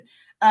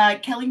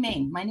Kelly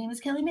Main. My name is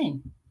Kelly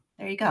Main.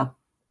 There you go.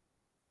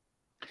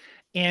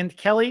 And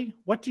Kelly,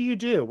 what do you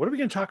do? What are we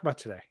going to talk about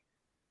today?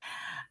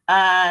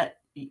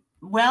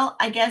 Well,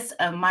 I guess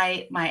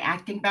my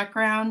acting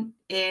background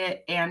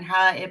and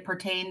how it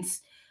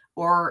pertains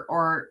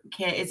or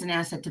is an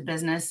asset to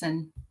business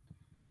and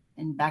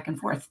back and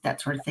forth, that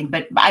sort of thing.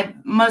 But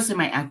mostly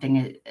my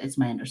acting is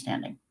my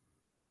understanding.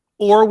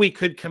 Or we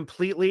could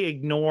completely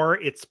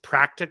ignore its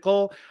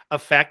practical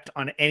effect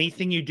on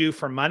anything you do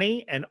for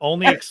money and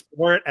only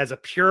explore it as a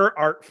pure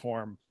art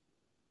form.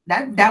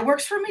 That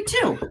works for me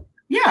too.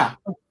 Yeah.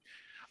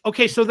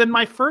 Okay, so then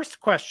my first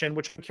question,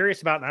 which I'm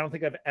curious about, and I don't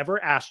think I've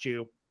ever asked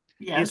you,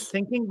 is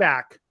thinking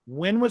back,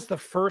 when was the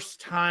first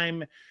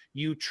time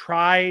you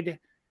tried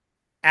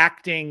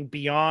acting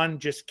beyond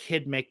just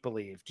kid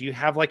make-believe? Do you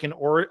have like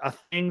a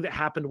thing that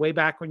happened way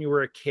back when you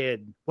were a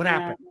kid? What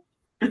happened?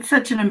 It's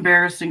such an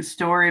embarrassing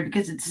story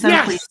because it's so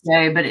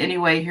cliche, but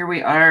anyway, here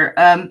we are.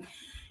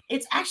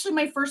 It's actually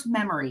my first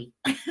memory.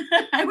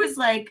 I was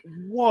like,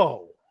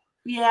 whoa.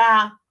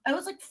 Yeah. I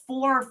was like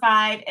 4 or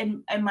 5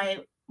 and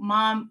my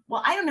mom,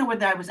 well, I don't know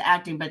whether I was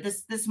acting, but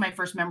this is my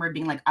first memory of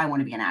being like, I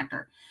want to be an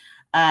actor.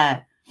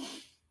 I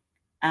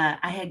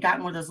had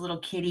gotten one of those little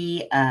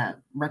kiddie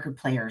record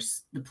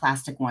players, the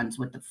plastic ones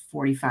with the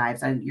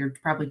 45s. You're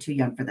probably too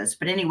young for this,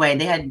 but anyway,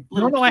 they had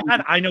little. No,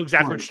 I know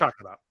exactly what you're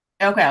talking about.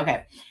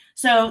 Okay.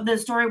 So the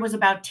story was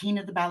about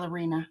Tina the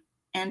ballerina,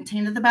 and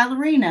Tina the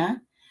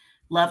ballerina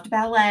loved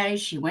ballet.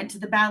 She went to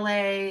the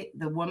ballet.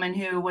 The woman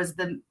who was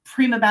the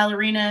prima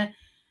ballerina,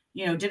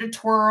 did a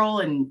twirl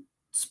and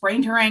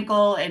sprained her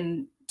ankle,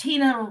 and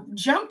Tina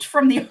jumped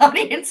from the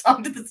audience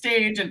onto the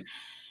stage and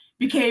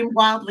became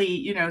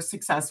wildly,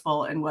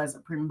 successful and was a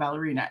prima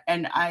ballerina.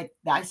 And I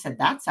said,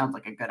 that sounds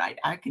like a good idea.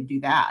 I could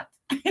do that.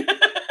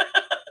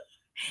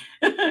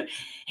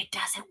 It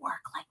doesn't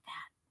work like that.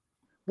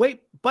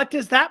 Wait, but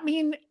does that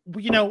mean,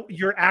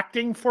 your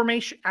acting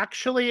formation,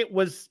 actually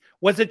was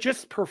it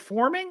just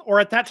performing, or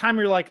at that time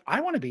you're like,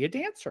 I want to be a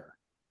dancer?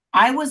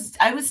 I was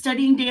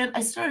studying dance.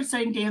 I started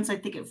studying dance, I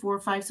think at 4 or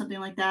 5, something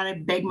like that. I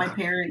begged my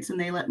parents and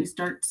they let me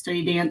start to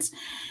study dance.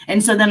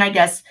 And so then I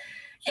guess,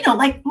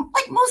 like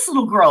most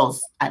little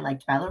girls, I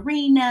liked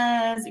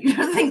ballerinas,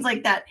 things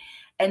like that.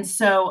 And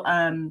so,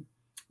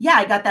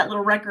 I got that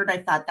little record. I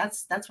thought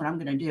that's what I'm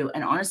going to do.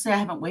 And honestly, I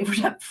haven't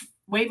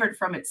wavered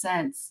from it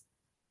since.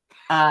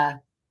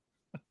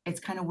 It's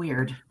kind of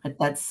weird, but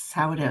that's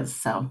how it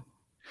is.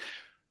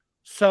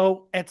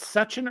 So at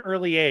such an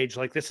early age,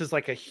 like this is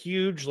like a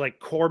huge, like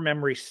core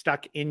memory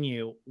stuck in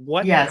you.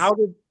 What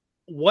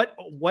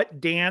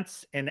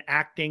dance and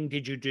acting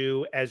did you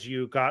do as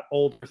you got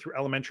older through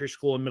elementary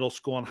school and middle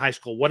school and high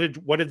school? What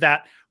did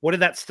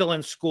that still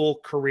in school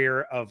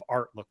career of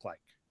art look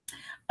like?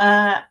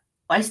 I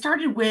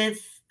started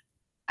with,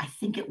 I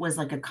think it was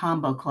like a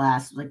combo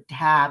class, like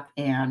tap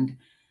and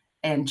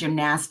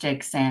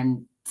gymnastics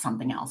and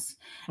something else.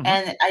 Mm-hmm.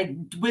 And I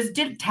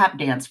did tap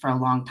dance for a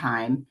long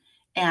time.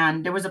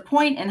 And there was a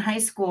point in high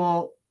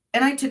school,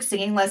 and I took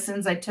singing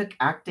lessons, I took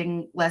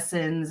acting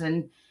lessons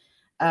and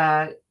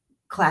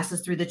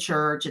classes through the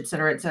church, et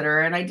cetera, et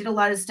cetera. And I did a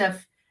lot of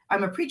stuff.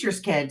 I'm a preacher's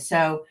kid.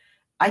 So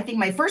I think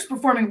my first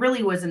performing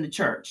really was in the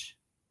church,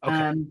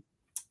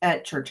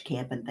 at church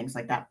camp and things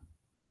like that.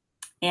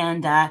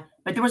 And,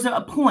 but there was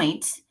a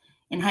point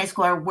in high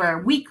school where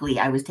weekly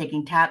I was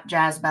taking tap,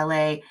 jazz,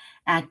 ballet,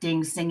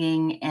 acting,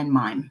 singing, and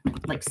mime,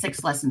 like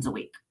 6 lessons a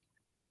week.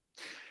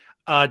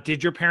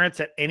 Did your parents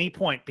at any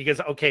point,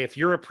 because, okay, if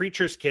you're a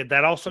preacher's kid,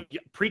 that also,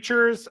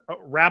 preachers,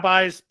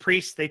 rabbis,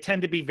 priests, they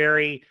tend to be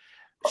very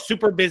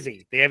super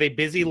busy. They have a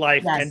busy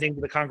life tending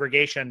to the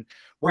congregation.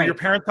 Were your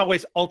parents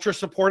always ultra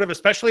supportive,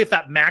 especially if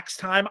that max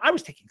time? I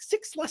was taking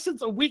 6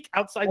 lessons a week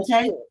outside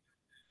school.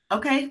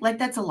 Okay, like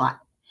that's a lot.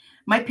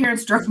 My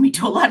parents drove me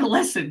to a lot of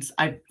lessons.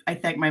 I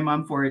thank my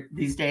mom for it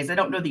these days. I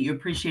don't know that you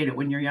appreciate it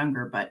when you're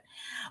younger, but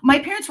my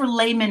parents were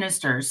lay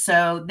ministers,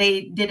 so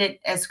they did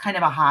it as kind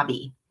of a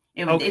hobby.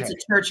 It's a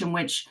church in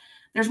which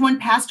there's one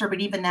pastor, but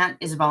even that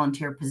is a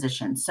volunteer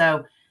position.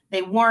 So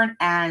they weren't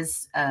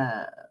as,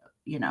 they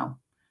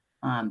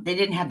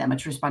didn't have that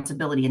much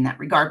responsibility in that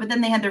regard, but then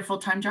they had their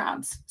full-time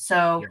jobs.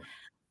 So,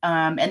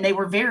 and they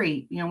were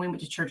very, we went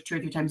to church 2 or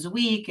 3 times a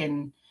week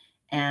and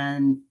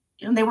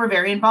they were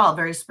very involved,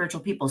 very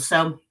spiritual people.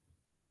 So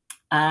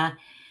they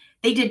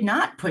did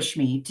not push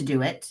me to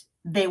do it.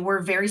 They were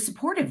very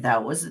supportive,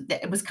 though.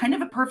 It was kind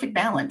of a perfect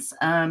balance.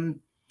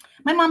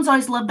 My mom's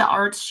always loved the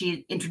arts.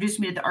 She introduced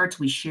me to the arts.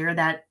 We share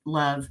that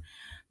love,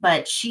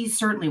 but she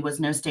certainly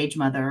was no stage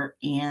mother.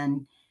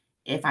 And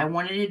if I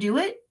wanted to do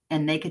it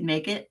and they could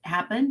make it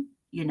happen,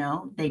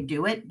 they'd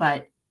do it.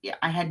 But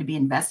I had to be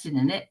invested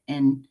in it.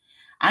 And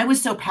I was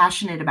so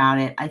passionate about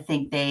it. I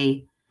think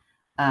they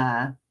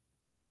did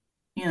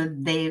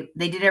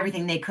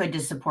everything they could to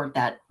support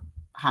that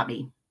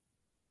hobby,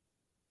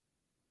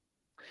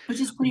 which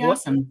is pretty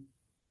awesome.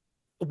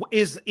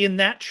 Is in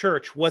that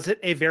church, was it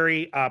a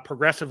very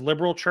progressive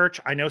liberal church?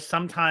 I know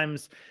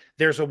sometimes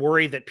there's a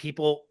worry that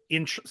people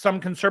in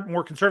some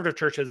more conservative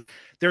churches,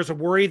 there's a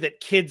worry that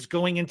kids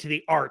going into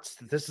the arts,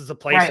 that this is a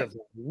place of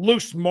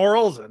loose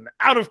morals and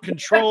out of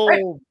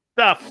control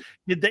stuff.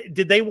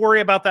 Did they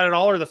worry about that at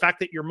all, or the fact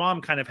that your mom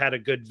kind of had a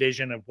good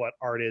vision of what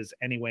art is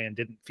anyway and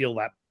didn't feel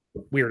that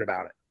weird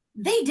about it?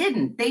 They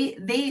didn't.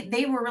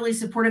 They were really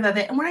supportive of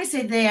it. And when I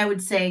say they, I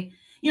would say,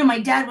 you know, my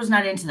dad was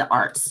not into the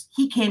arts.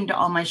 He came to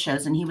all my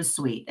shows and he was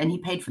sweet and he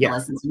paid for the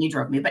lessons and he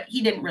drove me, but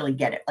he didn't really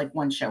get it. Like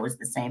one show was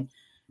the same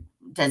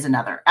as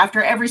another.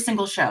 After every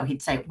single show,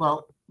 he'd say,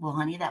 well,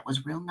 honey, that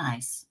was real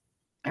nice.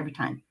 Every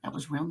time. That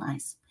was real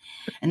nice.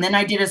 And then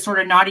I did a sort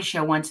of naughty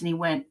show once and he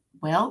went,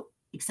 well,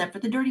 except for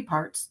the dirty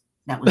parts.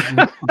 That was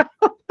real fun.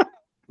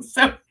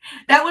 So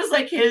that was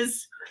like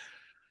his,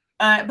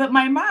 but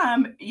my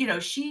mom, you know,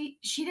 she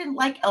didn't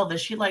like Elvis.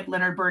 She liked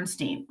Leonard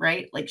Bernstein,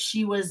 right? Like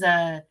she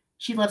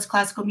loves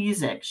classical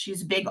music.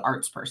 She's a big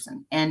arts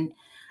person. And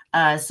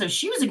so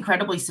she was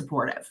incredibly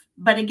supportive,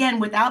 but again,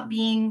 without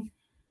being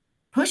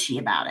pushy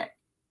about it.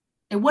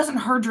 It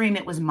wasn't her dream.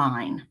 It was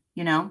mine,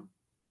 you know?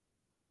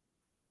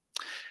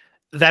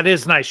 That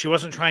is nice. She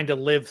wasn't trying to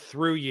live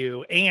through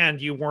you, and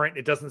you weren't.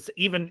 It doesn't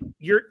even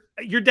your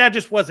dad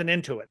just wasn't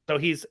into it.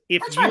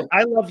 So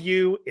I love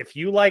you. If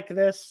you like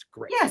this,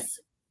 great. Yes.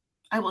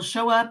 I will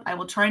show up. I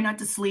will try not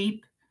to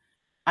sleep.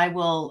 I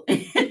will,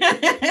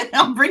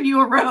 I'll bring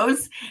you a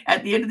rose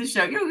at the end of the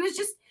show. You know,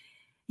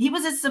 he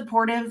was as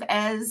supportive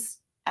as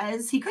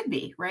he could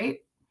be. Right.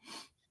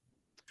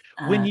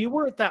 When you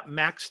were at that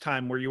max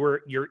time where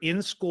you're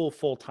in school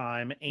full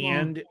time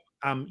and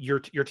you're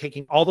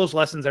taking all those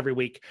lessons every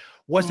week,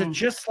 was it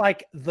just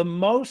like the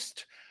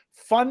most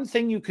fun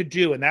thing you could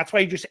do, and that's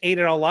why you just ate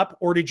it all up?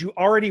 Or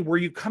were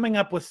you coming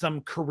up with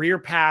some career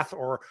path,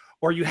 or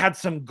you had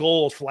some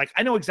goals for, like,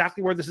 I know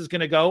exactly where this is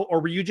going to go? Or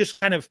were you just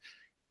kind of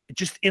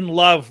just in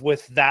love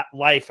with that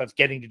life of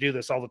getting to do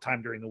this all the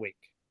time during the week?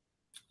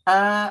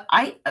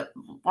 I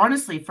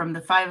honestly,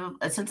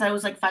 since I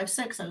was like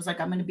 5'6", I was like,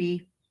 I'm going to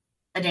be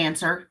a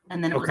dancer,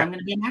 and then I'm going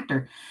to be an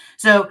actor.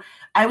 So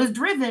I was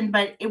driven,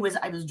 but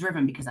I was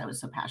driven because I was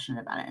so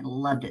passionate about it and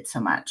loved it so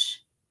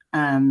much.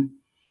 And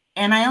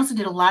I also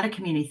did a lot of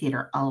community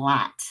theater, a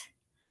lot.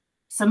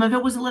 Some of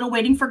it was a little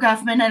Waiting for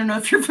Guffman. I don't know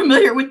if you're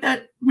familiar with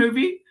that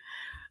movie.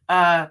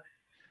 But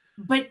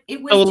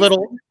it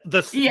was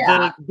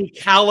the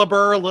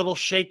caliber, a little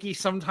shaky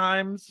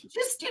sometimes.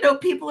 Just, you know,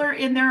 people are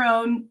in their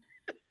own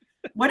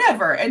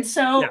whatever. And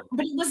so,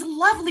 but it was a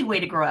lovely way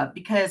to grow up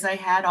because I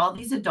had all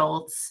these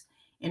adults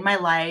in my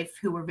life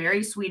who were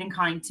very sweet and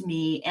kind to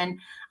me. And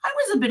I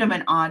was a bit of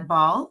an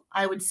oddball,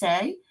 I would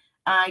say.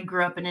 I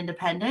grew up in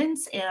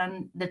Independence,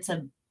 and that's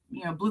a,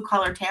 you know, blue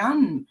collar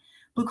town,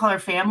 blue collar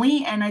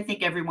family. And I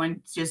think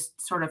everyone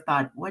just sort of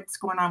thought, what's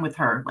going on with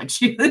her? Like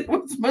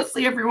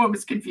mostly everyone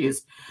was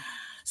confused.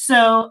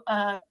 So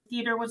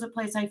theater was a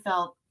place I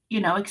felt,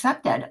 you know,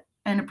 accepted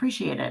and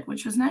appreciated,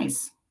 which was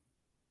nice.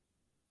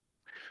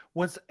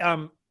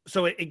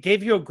 So it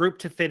gave you a group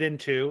to fit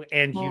into,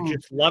 and you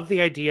just loved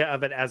the idea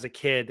of it as a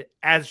kid.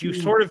 As you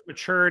sort of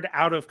matured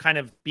out of kind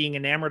of being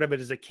enamored of it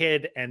as a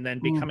kid and then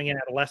becoming an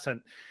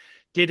adolescent,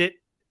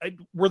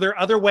 were there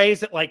other ways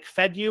that like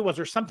fed you? Was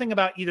there something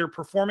about either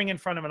performing in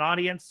front of an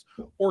audience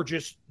or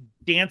just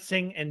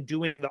dancing and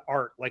doing the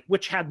art? Like,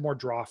 which had more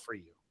draw for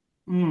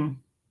you?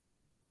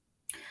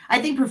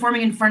 I think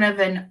performing in front of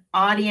an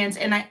audience,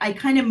 and I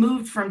kind of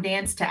moved from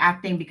dance to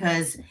acting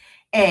because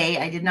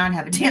I did not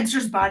have a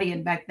dancer's body,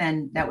 and back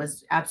then that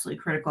was absolutely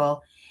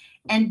critical.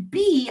 And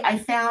B, I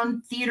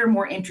found theater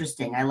more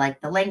interesting. I like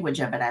the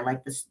language of it. I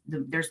like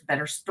there's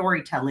better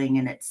storytelling,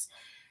 and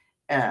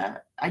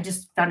I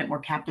just found it more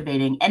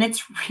captivating. And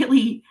it's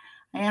really,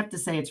 I have to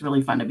say, it's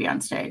really fun to be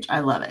on stage. I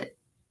love it.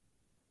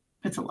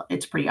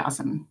 It's pretty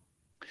awesome.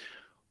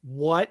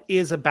 What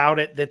is about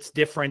it that's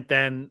different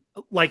than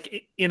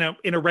like in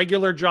a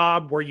regular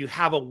job where you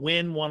have a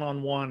win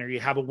one-on-one or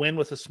you have a win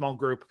with a small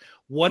group?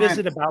 What is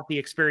it about the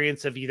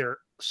experience of either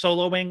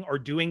soloing or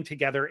doing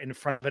together in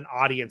front of an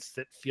audience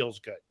that feels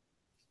good?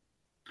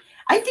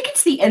 I think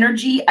it's the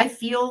energy. I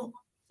feel,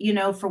 you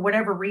know, for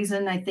whatever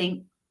reason, I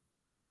think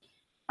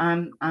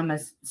I'm a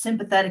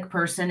sympathetic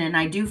person, and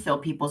I do feel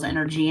people's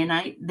energy,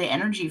 and the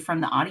energy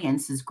from the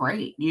audience is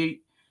great.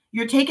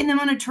 You're taking them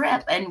on a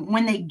trip. And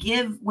when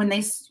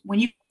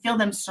you feel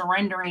them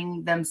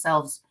surrendering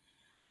themselves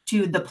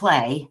to the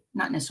play,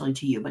 not necessarily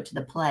to you, but to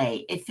the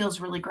play, it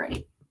feels really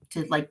great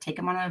to like take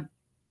them on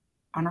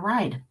a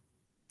ride.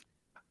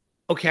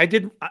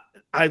 Okay.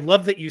 I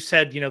love that you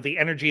said, you know, the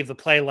energy of the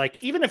play, like,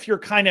 even if you're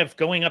kind of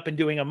going up and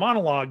doing a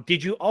monologue,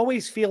 did you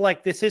always feel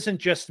like this isn't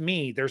just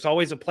me? There's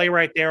always a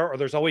playwright there, or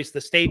there's always the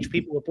stage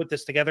people who put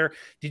this together.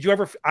 Did you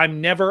ever, I'm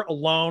never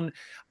alone.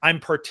 I'm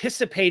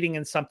participating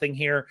in something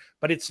here,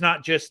 but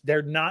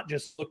they're not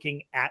just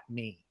looking at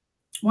me.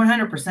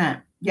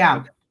 100%. Yeah.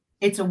 Okay.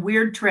 It's a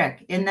weird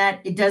trick in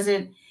that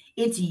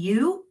it's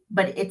you,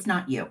 but it's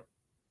not you.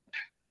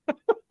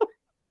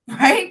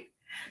 Right?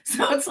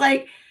 So it's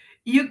like,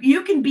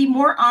 you can be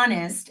more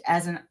honest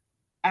as an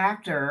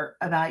actor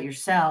about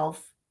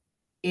yourself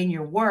in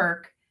your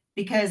work,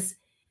 because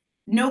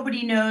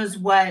nobody knows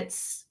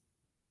what's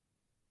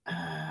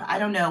I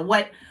don't know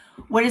what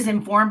is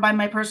informed by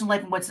my personal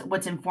life and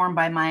what's informed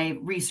by my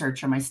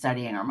research or my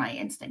studying or my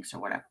instincts or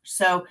whatever.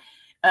 So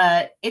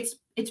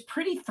it's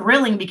pretty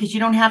thrilling because you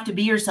don't have to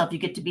be yourself. You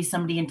get to be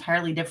somebody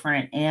entirely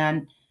different.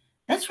 And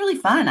that's really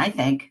fun, I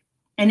think,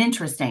 and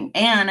interesting.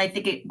 And I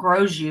think it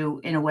grows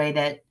you in a way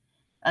that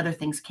other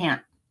things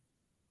can't.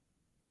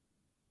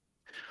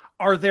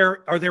 Are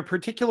there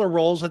particular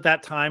roles at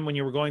that time when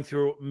you were going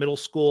through middle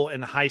school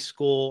and high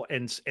school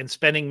and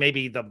spending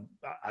maybe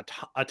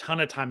a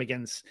ton of time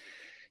against,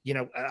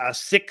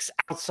 6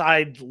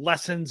 outside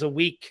lessons a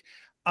week?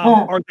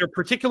 Are there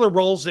particular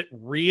roles that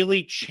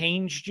really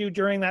changed you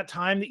during that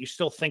time that you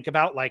still think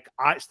about? Like,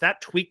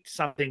 that tweaked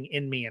something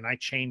in me and I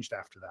changed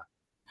after that.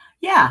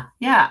 Yeah.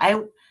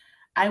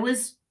 I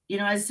was,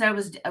 as I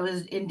said, I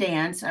was in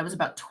dance. I was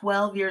about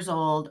 12 years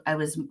old. I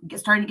was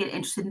starting to get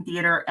interested in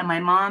theater, and my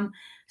mom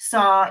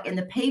saw in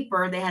the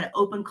paper they had an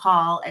open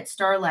call at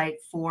Starlight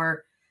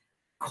for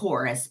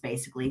chorus,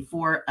 basically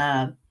for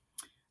a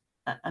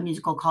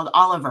musical called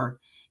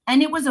Oliver.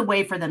 And it was a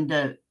way for them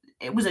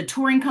it was a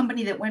touring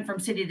company that went from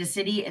city to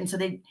city. And so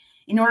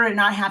in order to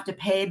not have to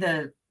pay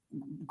the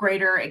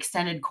greater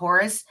extended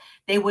chorus,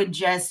 they would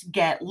just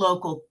get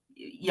local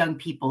young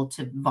people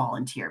to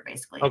volunteer,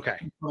 basically. Okay.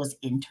 Those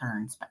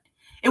interns, but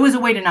it was a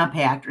way to not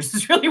pay actors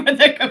is really what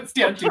that comes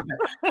down to.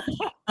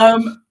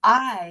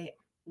 I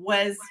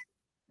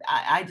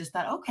just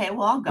thought, okay,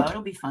 well, I'll go.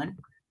 It'll be fun.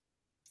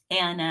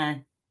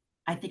 And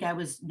I think I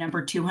was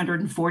number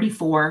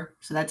 244.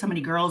 So that's how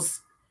many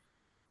girls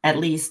at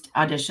least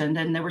auditioned.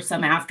 And there were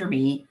some after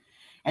me.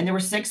 And there were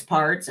 6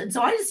 parts. And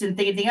so I just didn't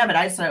think anything of it.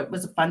 I thought it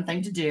was a fun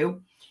thing to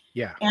do.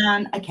 Yeah.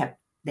 And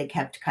they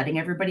kept cutting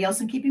everybody else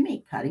and keeping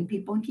me, cutting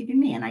people and keeping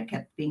me. And I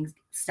kept being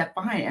stepped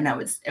behind. And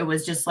it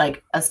was just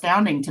like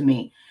astounding to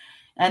me.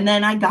 And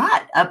then I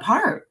got a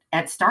part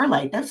at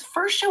Starlight. That's the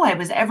first show I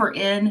was ever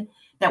in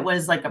that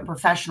was like a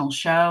professional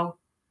show.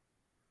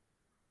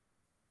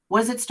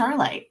 Was at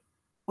Starlight,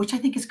 which I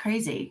think is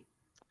crazy.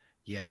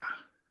 Yeah.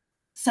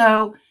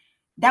 So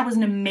that was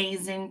an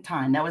amazing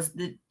time.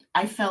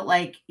 I felt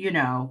like,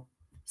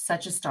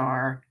 such a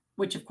star,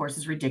 which of course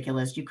is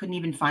ridiculous. You couldn't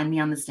even find me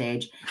on the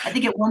stage. I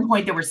think at one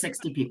point there were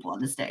 60 people on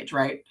the stage,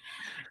 right?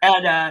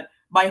 And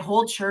my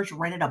whole church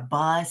rented a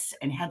bus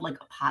and had like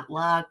a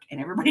potluck, and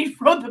everybody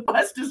rode the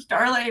bus to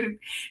Starlight, and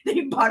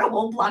they bought a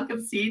whole block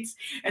of seats.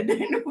 And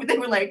then they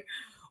were like,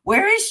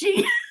 "Where is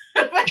she?"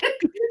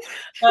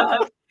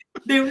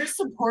 They were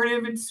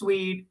supportive and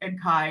sweet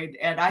and kind,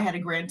 and I had a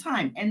grand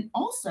time. And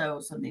also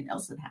something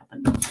else that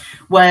happened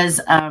was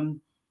the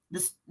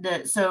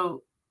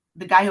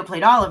guy who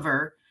played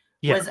Oliver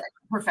was a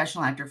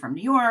professional actor from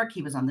New York.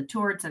 He was on the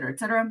tour, et cetera, et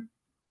cetera.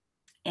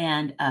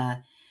 And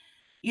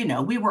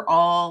we were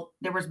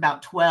there was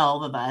about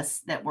 12 of us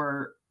that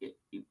were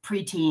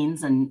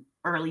preteens and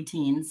early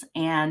teens,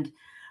 and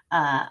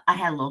I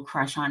had a little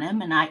crush on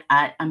him, and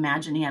I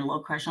imagine he had a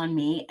little crush on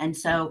me. And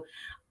so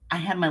I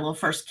had my little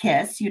first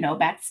kiss,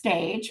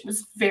 backstage. It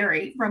was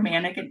very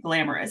romantic and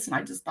glamorous. And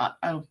I just thought,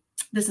 oh,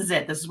 this is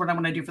it. This is what I'm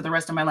going to do for the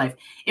rest of my life.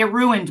 It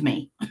ruined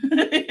me.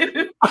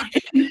 It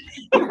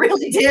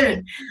really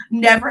did.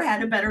 Never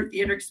had a better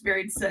theater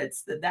experience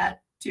since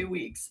that 2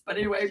 weeks. But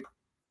anyway,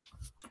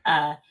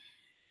 a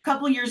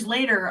couple of years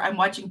later, I'm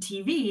watching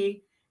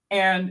TV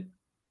and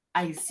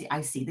I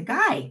see the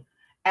guy.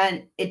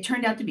 And it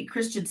turned out to be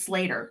Christian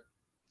Slater.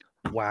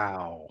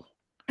 Wow.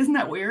 Isn't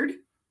that weird?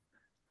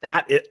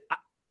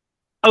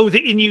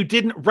 And you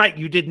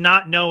did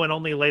not know, and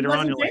only later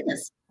on. He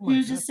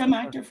was just some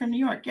actor from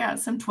New York. Yeah,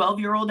 some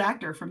 12-year-old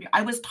actor from New York.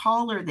 I was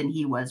taller than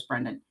he was,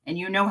 Brendan, and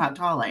you know how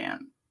tall I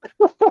am.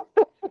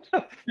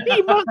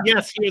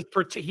 Yes, he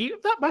was.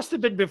 That must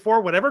have been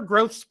before whatever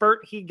growth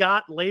spurt he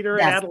got later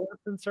in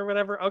adolescence or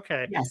whatever.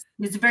 Okay. Yes,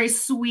 he was a very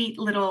sweet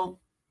little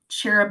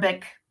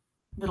cherubic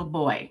little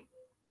boy.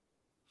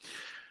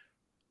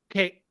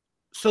 Okay.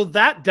 So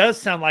that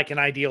does sound like an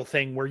ideal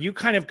thing where you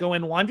kind of go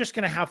in, well, I'm just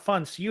going to have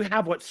fun. So you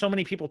have what so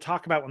many people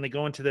talk about when they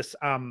go into this,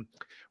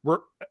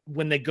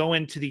 when they go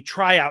into the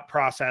tryout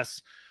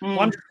process. Well,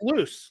 I'm just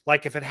loose.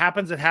 Like if it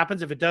happens, it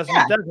happens. If it doesn't,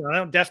 it doesn't. I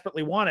don't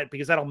desperately want it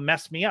because that'll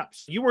mess me up.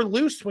 So you were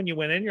loose when you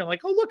went in. You're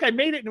like, oh, look, I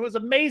made it. And it was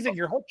amazing.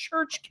 Your whole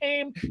church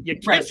came. You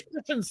kissed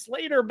Christian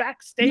Slater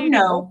backstage.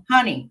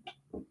 Honey.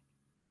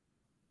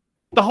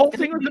 The whole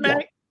thing was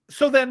amazing.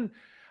 So then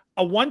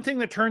one thing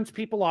that turns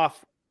people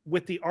off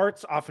with the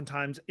arts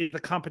oftentimes is the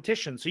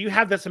competition. So you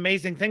have this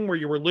amazing thing where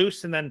you were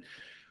loose, and then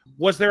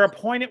was there a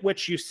point at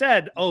which you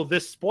said, oh,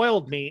 this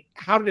spoiled me?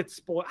 How did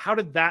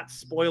that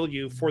spoil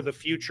you for the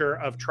future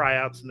of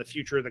tryouts and the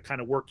future of the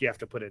kind of work you have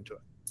to put into it?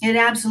 It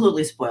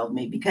absolutely spoiled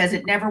me because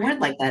it never went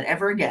like that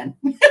ever again.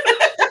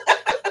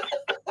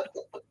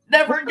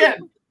 Never again.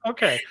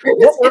 Okay.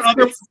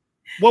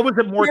 What was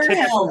it more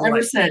typically like?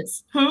 Ever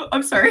since.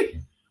 I'm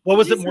sorry. What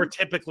was it more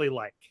typically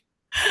like?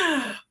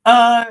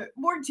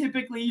 More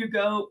typically you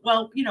go,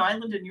 I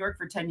lived in New York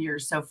for 10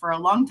 years. So for a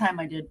long time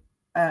I did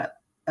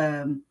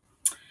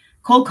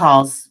cold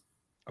calls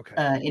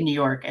Okay. in New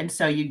York. And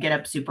so you'd get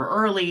up super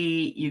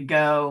early, you'd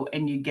go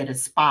and you'd get a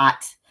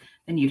spot,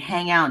 then you'd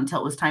hang out until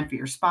it was time for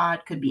your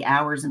spot. Could be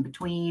hours in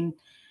between.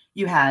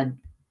 You had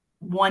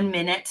 1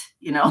 minute,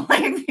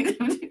 like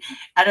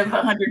out of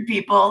 100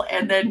 people,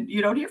 and then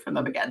you don't hear from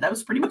them again. That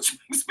was pretty much my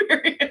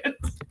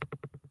experience.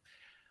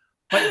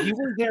 But you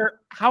were there.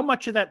 How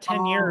much of that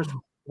 10 years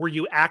Oh. were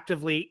you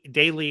actively,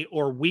 daily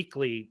or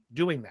weekly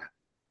doing that?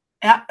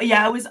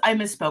 Yeah, I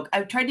misspoke.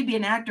 I tried to be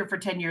an actor for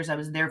 10 years. I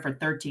was there for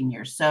 13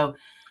 years. So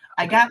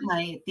I Okay. got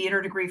my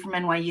theater degree from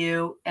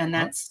NYU, and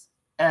Uh-huh. that's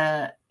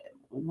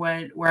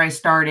where I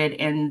started.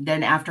 And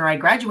then after I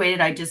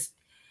graduated, I just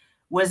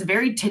was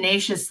very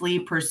tenaciously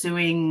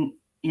pursuing,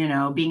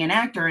 being an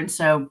actor. And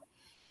so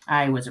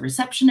I was a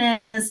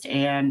receptionist,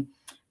 and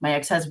my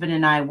ex-husband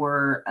and I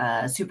were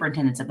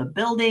superintendents of a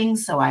building.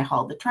 So I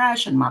hauled the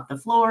trash and mopped the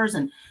floors.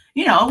 And,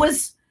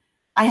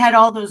 I had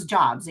all those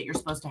jobs that you're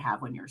supposed to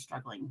have when you're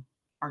struggling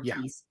Yeah.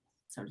 artiste,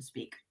 so to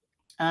speak.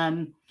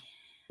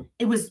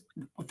 It was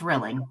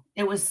thrilling.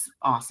 It was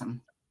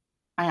awesome,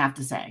 I have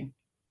to say.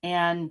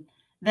 And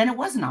then it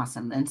wasn't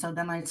awesome. And so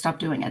then I stopped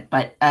doing it.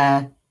 But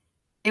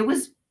it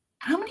was,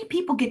 how many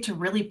people get to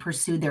really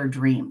pursue their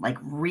dream, like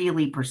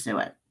really pursue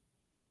it?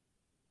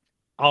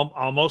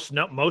 Almost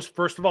no,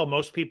 first of all,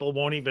 most people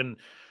won't even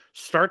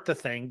start the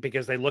thing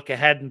because they look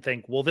ahead and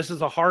think, well, this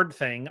is a hard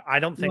thing. I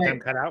don't think I'm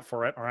Right. cut out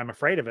for it, or I'm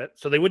afraid of it.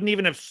 So they wouldn't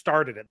even have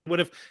started it. Would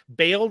have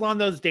bailed on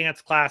those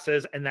dance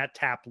classes and that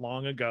tap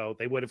long ago.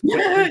 They would have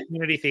quit from the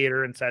community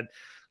theater and said,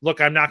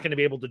 look, I'm not going to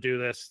be able to do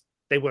this.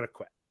 They would have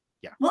quit.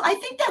 Yeah. Well, I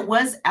think that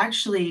was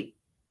actually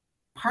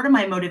part of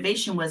my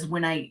motivation was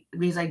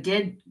because I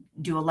did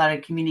do a lot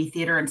of community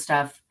theater and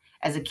stuff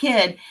as a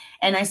kid,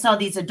 and I saw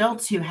these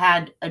adults who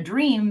had a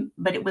dream,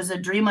 but it was a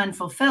dream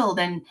unfulfilled.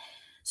 And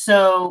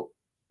so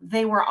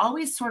they were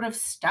always sort of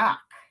stuck.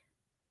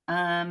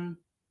 Um,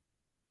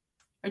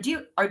 or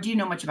do you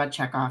know much about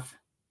Chekhov?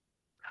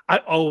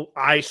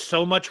 I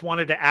so much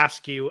wanted to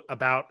ask you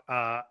about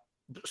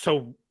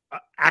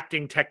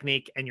acting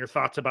technique and your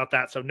thoughts about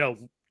that. So no,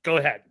 go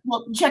ahead.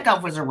 Well,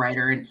 Chekhov was a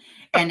writer, and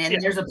Yeah.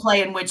 there's a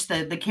play in which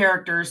the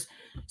characters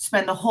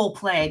spend the whole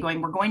play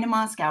going, "We're going to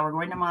Moscow, we're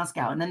going to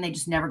Moscow," and then they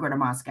just never go to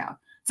Moscow.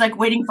 It's like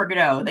waiting for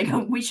Godot. They go,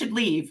 "We should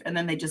leave," and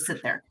then they just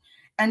sit there.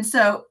 And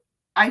so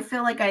I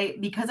feel like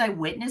because I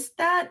witnessed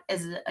that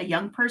as a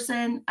young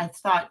person, I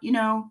thought,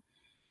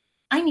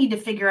 I need to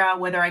figure out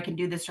whether I can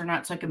do this or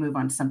not so I can move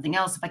on to something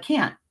else if I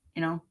can't,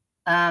 you know.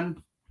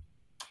 Um,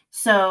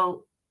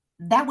 so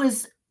that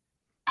was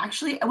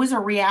actually it was a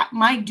react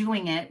my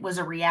doing it was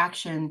a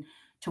reaction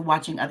to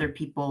watching other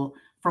people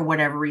for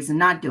whatever reason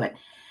not do it.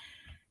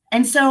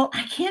 And so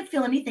I can't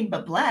feel anything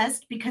but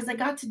blessed because I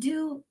got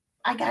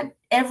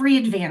every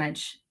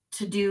advantage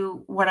to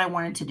do what I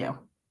wanted to do.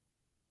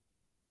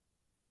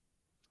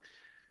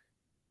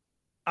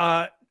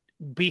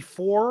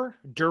 Before,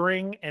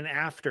 during, and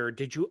after,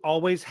 did you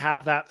always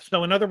have that?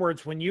 So, in other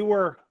words, when you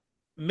were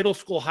middle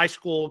school, high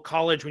school,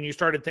 college, when you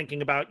started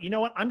thinking about, you know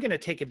what, I'm going to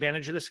take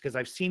advantage of this because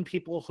I've seen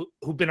people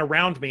who've been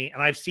around me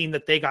and I've seen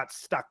that they got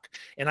stuck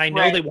and I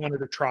know Right. they wanted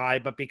to try,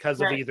 but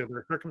because of Right. either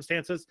their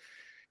circumstances,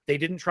 they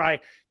didn't try.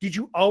 Did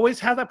you always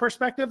have that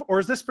perspective, or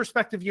is this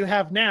perspective you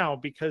have now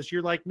because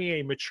you're like me,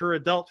 a mature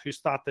adult who's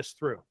thought this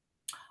through?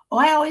 Oh,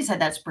 I always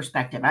had that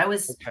perspective.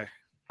 Okay.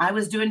 I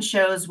was doing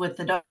shows with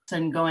adults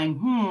and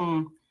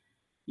going,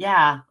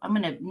 yeah, I'm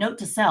going to note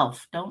to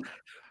self, don't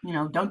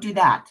do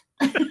that.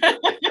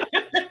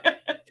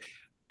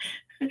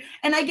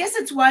 And I guess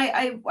it's why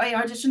I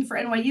auditioned for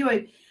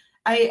NYU.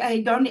 I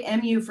had gone to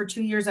MU for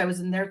 2 years. I was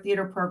in their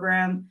theater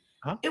program.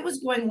 Huh? It was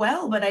going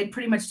well, but I'd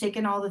pretty much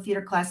taken all the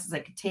theater classes I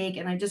could take,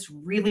 and I just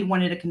really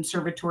wanted a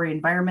conservatory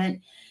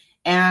environment.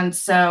 And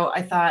so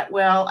I thought,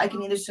 well, I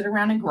can either sit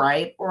around and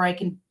gripe, or I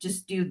can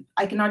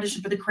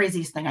audition for the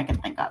craziest thing I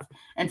could think of.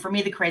 And for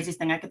me, the craziest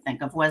thing I could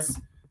think of was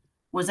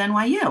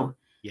NYU.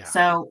 Yeah.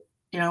 So,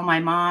 my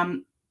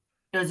mom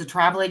was a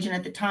travel agent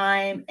at the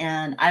time,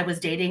 and I was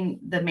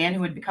dating the man who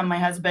would become my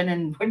husband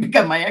and would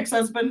become my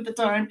ex-husband at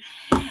the time.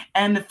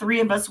 And the three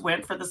of us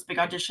went for this big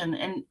audition.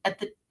 And at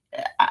the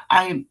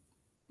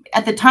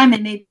time,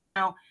 it made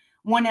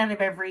one out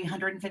of every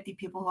 150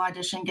 people who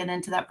audition get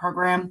into that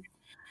program.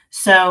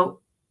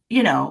 So,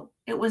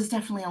 it was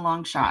definitely a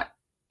long shot.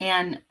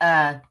 And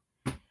I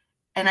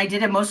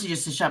did it mostly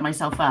just to shut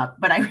myself up.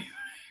 But I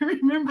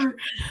remember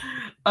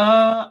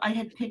I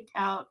had picked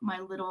out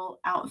my little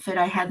outfit.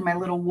 I had my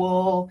little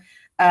wool,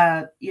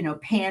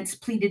 pants,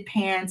 pleated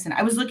pants. And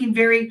I was looking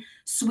very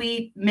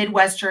sweet,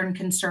 Midwestern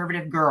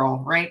conservative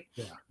girl, right?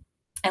 Yeah.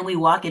 And we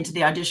walk into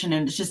the audition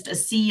and it's just a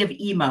sea of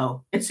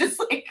emo. It's just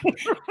like,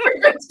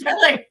 it's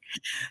got like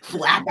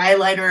black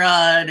eyeliner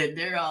on and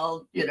they're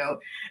all,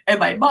 and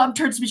my mom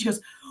turns to me, she goes,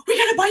 "We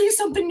got to buy you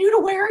something new to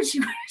wear." And she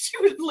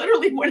was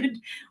literally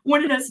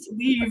wanted us to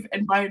leave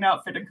and buy an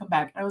outfit and come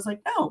back. And I was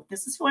like, no,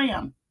 this is who I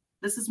am.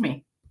 This is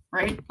me,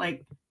 right?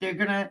 Like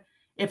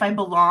if I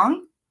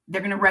belong,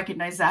 they're going to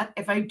recognize that.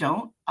 If I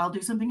don't, I'll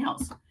do something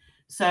else.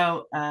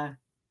 So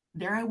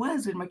there I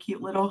was in my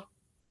cute little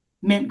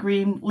mint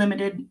green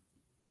limited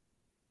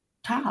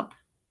top.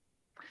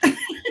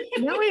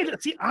 Now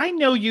see, I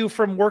know you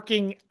from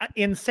working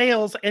in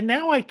sales, and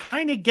now I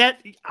kind of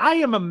get. I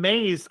am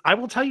amazed. I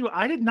will tell you,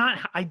 I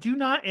do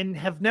not, and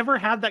have never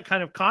had that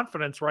kind of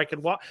confidence where I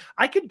could walk.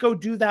 I could go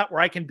do that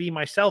where I can be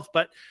myself,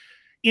 but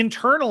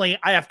internally,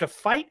 I have to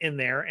fight in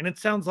there. And it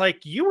sounds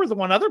like you were the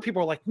one. Other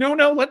people are like, no,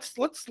 let's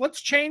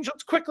change.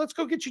 Let's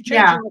go get you changed.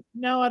 Yeah. Like,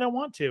 no, I don't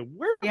want to.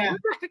 Where the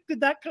heck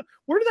did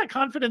where did that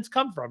confidence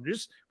come from?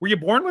 Were you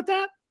born with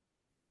that?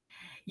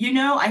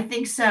 I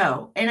think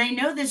so. And I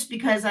know this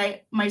because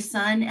my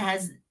son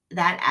has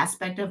that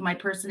aspect of my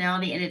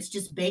personality, and it's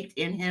just baked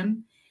in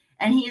him.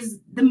 And he is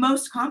the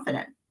most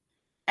confident.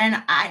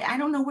 And I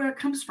don't know where it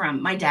comes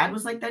from. My dad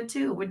was like that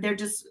too. They're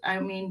just,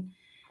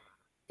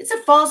 it's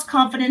a false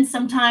confidence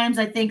sometimes.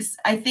 I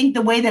think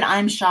the way that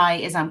I'm shy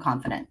is I'm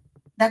confident.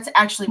 That's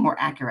actually more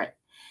accurate.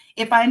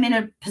 If I'm in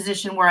a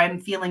position where I'm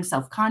feeling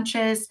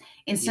self-conscious,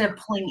 instead of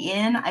pulling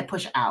in, I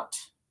push out.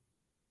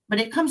 But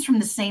it comes from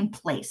the same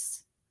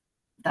place.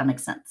 That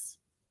makes sense.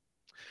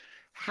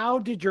 How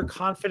did your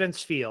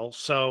confidence feel?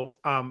 So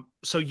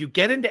you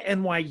get into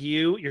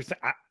NYU.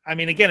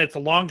 Again, it's a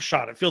long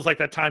shot. It feels like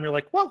that time you're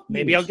like, well,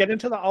 maybe I'll get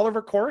into the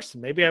Oliver course,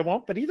 maybe I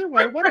won't, but either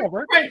way,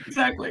 whatever. Right,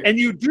 exactly. And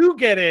you do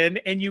get in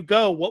and you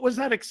go. What was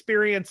that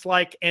experience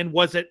like? And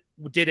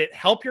did it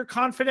help your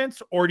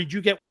confidence, or did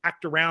you get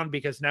whacked around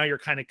because now you're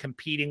kind of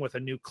competing with a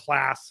new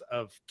class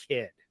of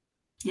kid?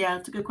 Yeah,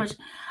 it's a good question.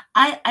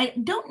 I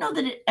don't know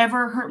that it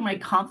ever hurt my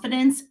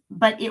confidence,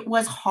 but it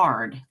was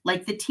hard.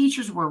 Like the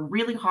teachers were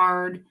really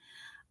hard.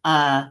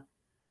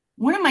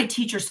 One of my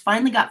teachers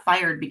finally got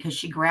fired because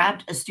she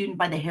grabbed a student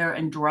by the hair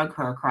and drug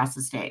her across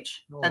the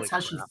stage. That's how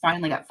she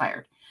finally got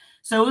fired.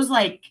 So it was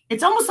like,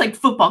 it's almost like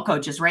football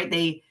coaches, right?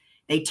 They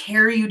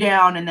tear you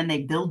down and then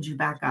they build you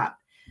back up.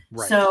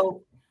 Right.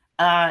 So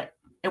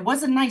it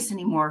wasn't nice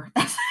anymore.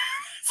 That's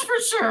for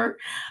sure.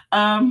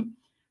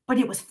 But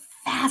it was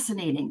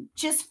fascinating,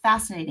 just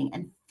fascinating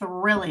and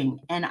thrilling.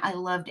 And I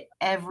loved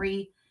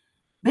every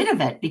bit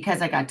of it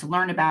because I got to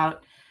learn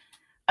about,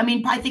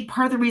 I think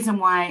part of the reason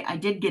why I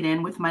did get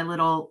in with my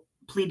little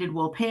pleated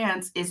wool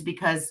pants is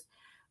because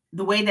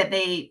the way that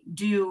they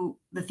do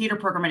the theater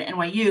program at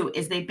NYU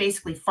is they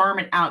basically farm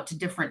it out to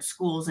different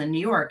schools in New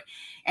York.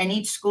 And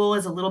each school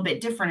is a little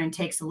bit different and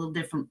takes a little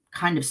different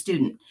kind of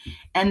student.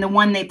 And the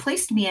one they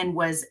placed me in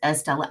was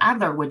Stella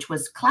Adler, which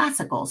was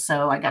classical.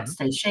 So I got to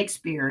study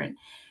Shakespeare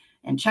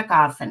and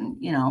Chekhov and,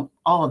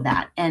 all of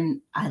that.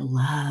 And I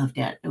loved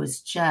it. It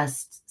was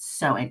just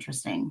so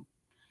interesting.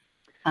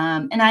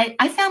 And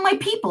I found my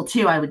people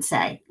too, I would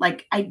say.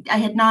 Like I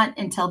had not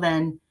until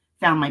then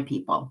found my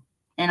people,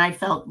 and I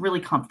felt really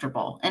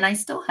comfortable. And I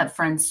still have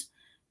friends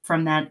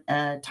from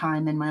that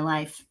time in my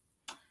life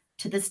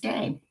to this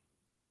day.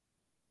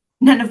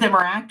 None of them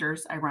are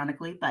actors,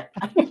 ironically, but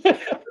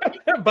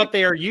but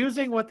they are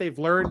using what they've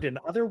learned in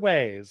other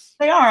ways.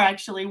 They are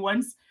actually.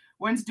 One's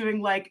doing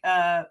like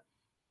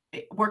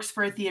works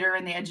for a theater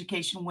in the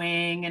education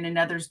wing, and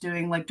another's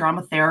doing like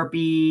drama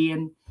therapy.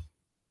 And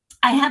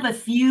I have a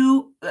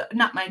few,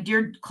 not my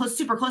dear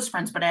super close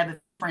friends, but I have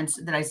friends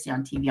that I see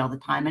on TV all the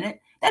time. And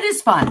that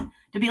is fun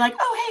to be like,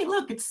 oh, hey,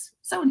 look, it's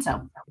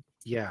so-and-so.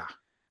 Yeah.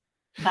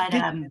 But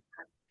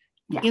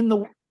yeah. In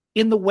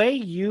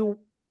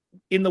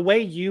the way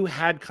you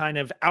had kind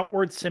of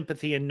outward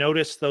sympathy and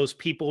noticed those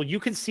people, you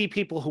could see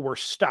people who were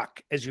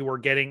stuck as you were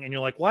getting, and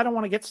you're like, well, I don't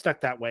want to get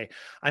stuck that way.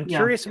 I'm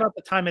curious about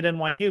the time at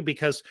NYU,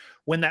 because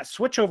when that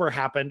switchover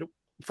happened,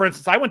 for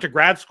instance, I went to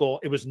grad school.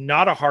 It was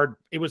not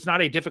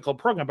a difficult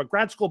program, but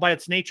grad school by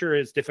its nature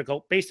is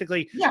difficult.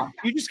 Basically,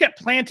 you just get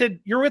planted.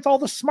 You're with all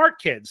the smart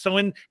kids. So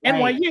in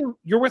NYU,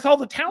 you're with all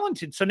the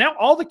talented. So now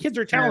all the kids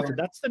are talented.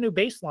 That's the new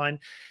baseline.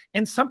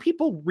 And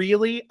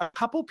a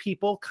couple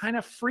people kind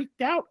of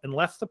freaked out and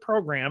left the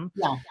program.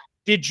 Yeah.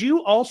 Did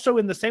you also,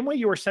 in the same way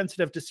you were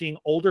sensitive to seeing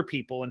older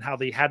people and how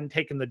they hadn't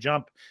taken the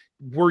jump,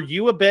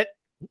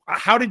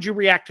 how did you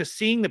react to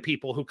seeing the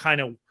people who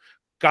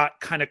got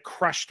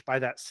crushed by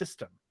that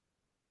system?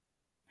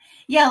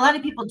 Yeah, a lot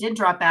of people did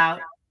drop out.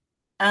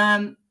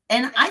 And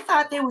I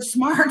thought they were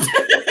smart.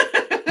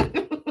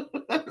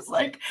 I was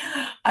like,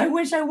 I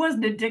wish I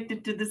wasn't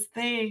addicted to this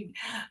thing.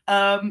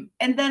 And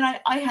then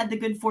I had the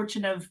good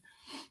fortune of,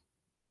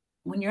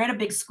 when you're at a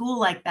big school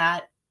like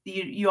that,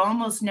 you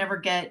almost never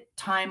get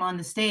time on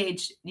the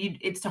stage.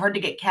 It's hard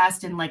to get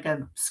cast in like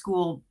a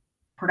school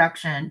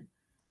production.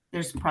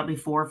 There's probably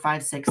 4,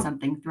 5, 6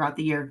 something throughout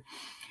the year.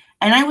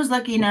 And I was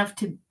lucky enough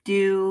to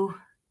do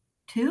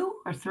 2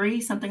 or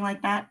 3, something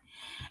like that.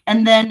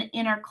 And then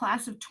in our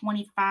class of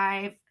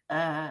 25,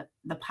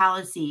 the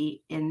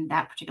policy in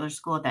that particular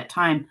school at that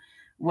time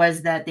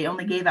was that they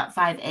only gave out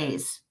 5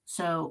 A's.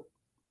 So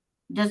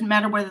it doesn't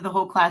matter whether the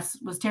whole class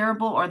was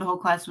terrible or the whole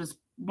class was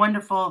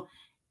wonderful.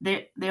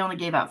 They only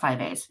gave out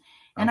 5 A's.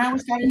 And I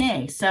always got an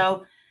A.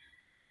 So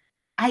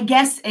I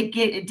guess it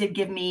did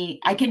give me,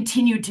 I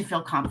continued to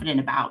feel confident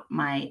about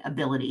my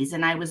abilities.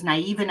 And I was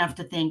naive enough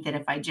to think that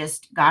if I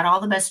just got all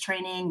the best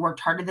training,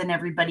 worked harder than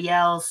everybody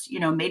else,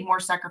 made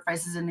more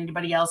sacrifices than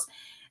anybody else,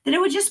 that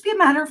it would just be a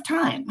matter of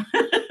time.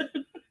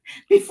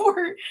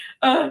 before,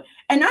 and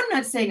I'm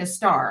not saying a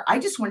star. I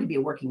just wanted to be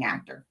a working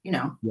actor, you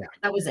know. Yeah.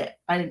 That was it.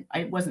 I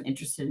wasn't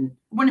interested in,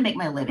 I want to make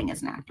my living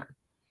as an actor.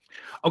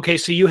 Okay,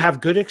 so you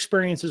have good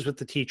experiences with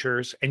the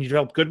teachers and you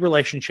develop good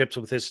relationships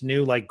with this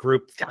new like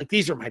group. Like,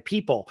 these are my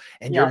people.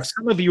 And Yes.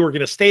 some of you are going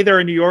to stay there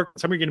in New York,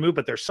 some are going to move,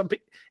 but there's something,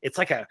 it's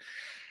like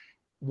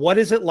what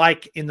is it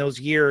like in those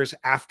years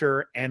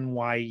after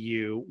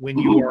NYU when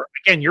you are,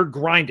 again, you're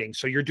grinding.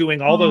 So you're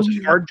doing all those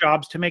hard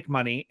jobs to make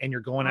money and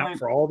you're going out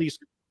for all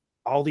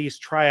these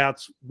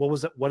tryouts.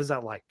 What is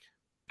that like?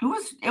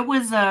 It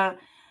was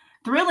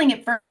thrilling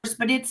at first,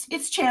 but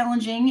it's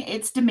challenging.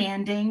 It's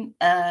demanding.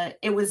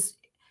 It was,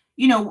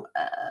 you know,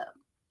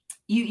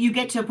 you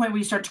get to a point where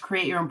you start to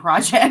create your own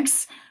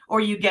projects, or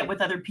you get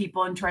with other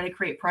people and try to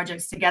create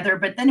projects together.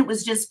 But then it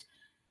was just,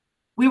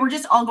 we were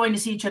just all going to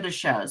see each other's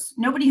shows.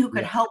 Nobody who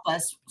could help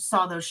us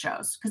saw those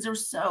shows because there were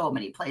so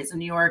many plays in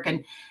New York,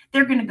 and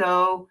they're going to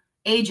go,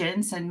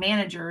 agents and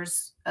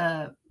managers,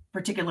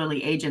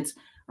 particularly agents,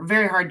 are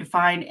very hard to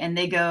find. And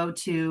they go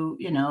to,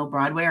 you know,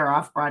 Broadway or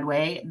off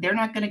Broadway. They're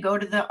not going to go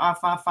to the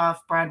off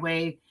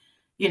Broadway.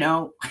 You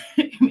know,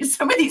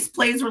 some of these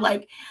plays were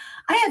like,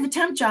 I have a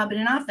temp job in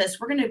an office.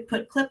 We're going to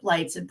put clip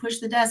lights and push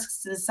the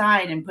desks to the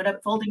side and put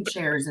up folding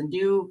chairs and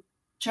do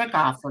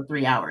Chekhov for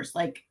 3 hours.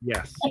 Like,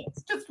 yes,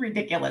 it's just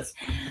ridiculous.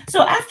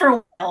 So after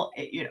a while,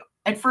 you know,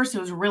 at first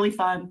it was really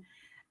fun,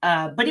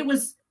 but it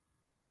was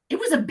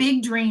a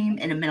big dream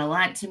and it meant a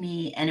lot to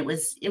me, and it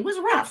was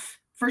rough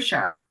for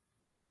sure.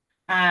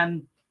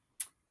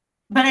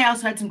 But I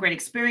also had some great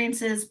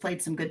experiences,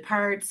 played some good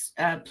parts,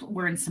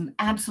 were in some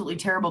absolutely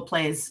terrible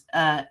plays,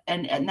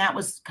 and that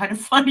was kind of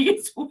funny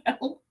as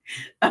well.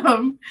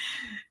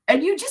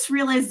 And you just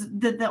realize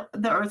that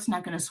the earth's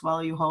not going to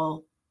swallow you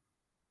whole,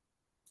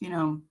 you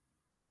know.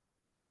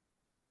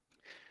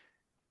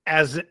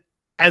 As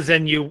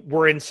in, you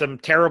were in some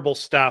terrible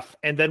stuff,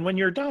 and then when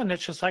you're done,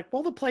 it's just like,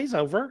 well, the play's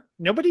over.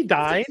 Nobody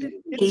died.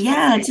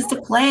 It's just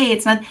a play.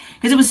 It's not,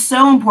 because it was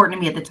so important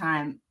to me at the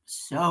time,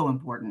 so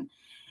important.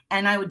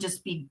 And I would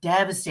just be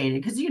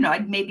devastated because, you know,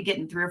 I'd maybe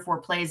getting 3 or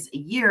 4 plays a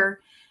year,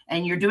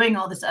 and you're doing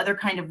all this other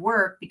kind of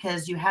work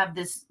because you have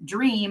this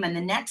dream. And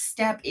the next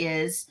step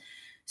is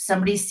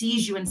somebody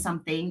sees you in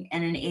something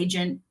and an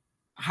agent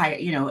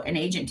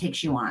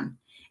takes you on.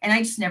 And I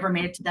just never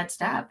made it to that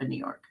step in New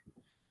York.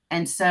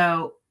 And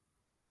so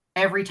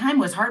every time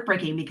was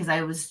heartbreaking because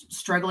I was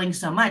struggling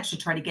so much to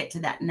try to get to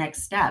that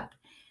next step.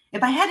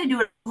 If I had to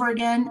do it over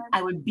again,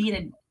 I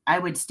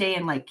would stay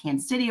in like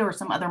Kansas City or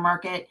some other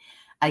market.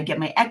 I'd get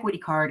my equity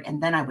card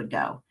and then I would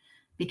go.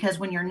 Because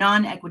when you're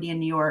non-equity in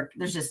New York,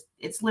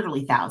 it's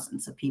literally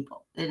thousands of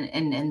people.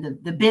 And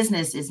the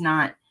business is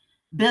not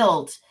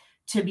built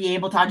to be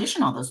able to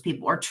audition all those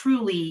people or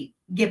truly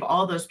give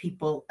all those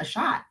people a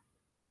shot.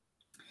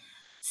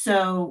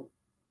 So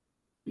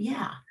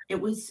yeah, it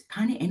was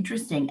kind of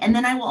interesting. And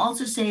then I will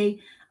also say,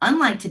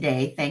 unlike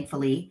today,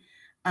 thankfully,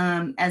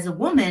 as a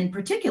woman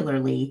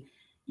particularly,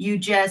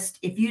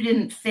 if you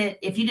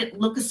didn't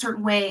look a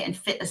certain way and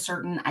fit a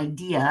certain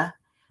idea,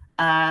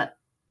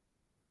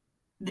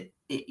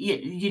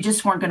 you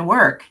just weren't going to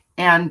work.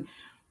 And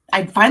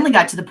I finally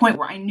got to the point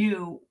where I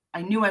knew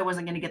I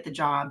wasn't going to get the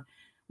job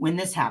when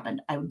this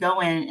happened. I would go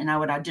in and I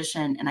would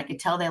audition, and I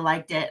could tell they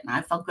liked it, and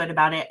I felt good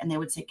about it. And they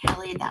would say,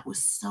 Kelly, that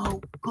was so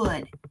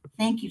good.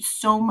 Thank you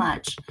so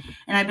much.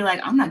 And I'd be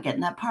like, I'm not getting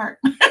that part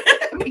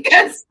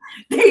because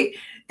they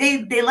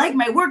liked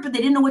my work, but they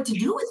didn't know what to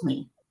do with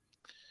me.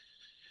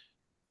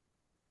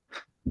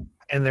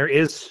 And there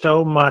is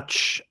so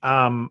much,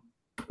 but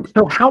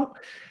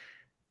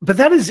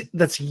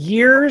that's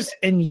years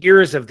and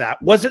years of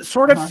that. Was it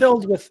sort of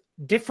filled with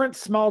different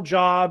small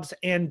jobs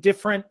and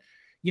different,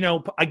 you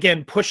know,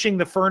 again, pushing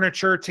the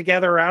furniture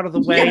together out of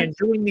the way and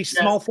doing these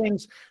small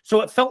things?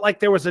 So it felt like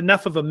there was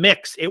enough of a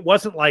mix. It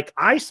wasn't like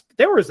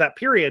there was that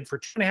period for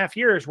 2.5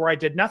 years where I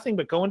did nothing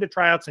but go into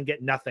tryouts and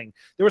get nothing.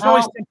 There was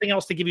always something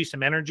else to give you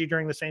some energy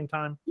during the same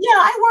time. Yeah,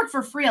 I worked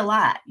for free a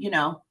lot, you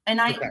know,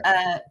 and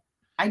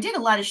I did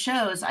a lot of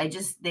shows.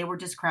 They were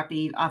just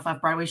crappy off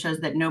Broadway shows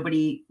that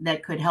nobody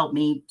that could help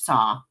me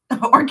saw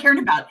or cared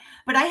about.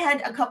 But I had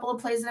a couple of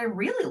plays that I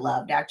really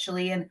loved,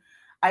 actually. And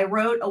I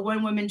wrote a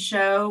one-woman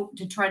show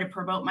to try to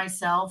promote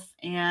myself,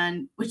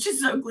 and which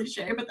is so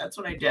cliche, but that's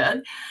what I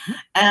did.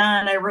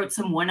 And I wrote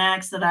some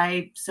one-acts that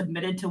I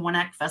submitted to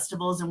one-act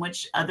festivals in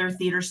which other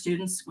theater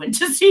students went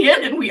to see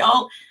it. And we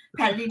all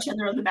patted each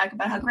other on the back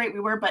about how great we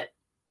were. But,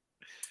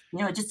 you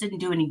know, it just didn't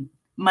do any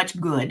much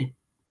good.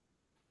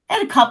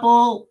 Had a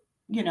couple,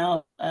 you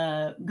know,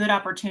 good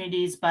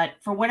opportunities, but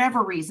for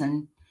whatever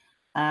reason,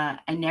 I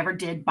never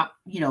did,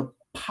 you know,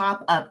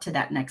 pop up to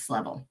that next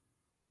level.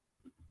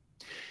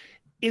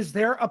 Is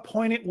there a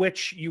point at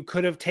which you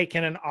could have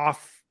taken an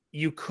off?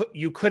 You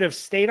could have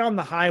stayed on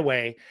the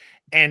highway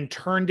and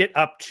turned it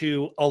up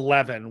to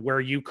 11,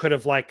 where you could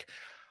have like,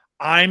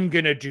 I'm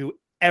going to do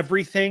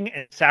everything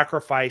and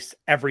sacrifice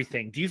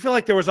everything. Do you feel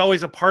like there was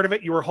always a part of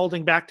it you were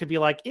holding back to be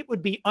like, it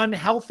would be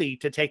unhealthy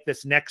to take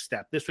this next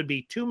step? This would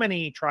be too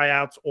many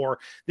tryouts, or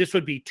this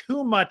would be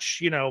too much,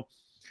 you know,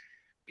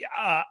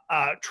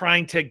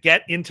 trying to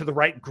get into the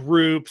right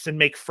groups and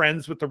make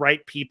friends with the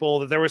right people,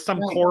 that there was some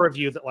core of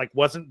you that like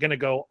wasn't going to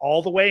go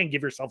all the way and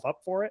give yourself up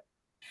for it?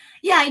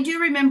 Yeah, I do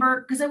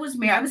remember, because I was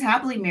married. I was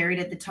happily married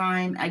at the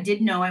time. I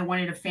did know I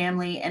wanted a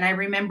family, and I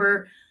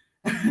remember.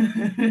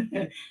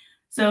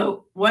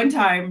 So one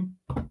time,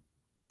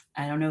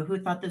 I don't know who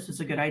thought this was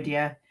a good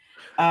idea.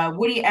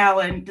 Woody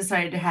Allen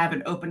decided to have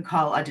an open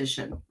call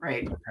audition.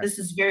 Right, this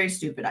is a very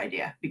stupid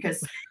idea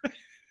because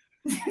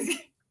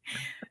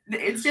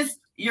it's just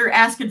you're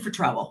asking for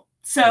trouble.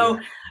 So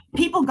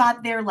people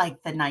got there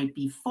like the night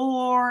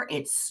before.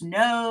 It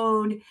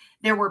snowed.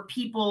 There were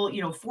people,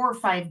 4 or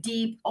 5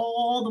 deep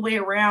all the way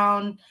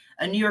around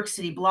a New York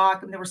City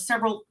block. And there were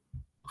several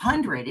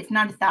hundred, if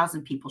not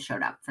 1,000 people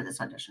showed up for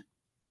this audition.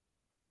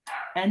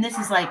 And this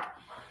is like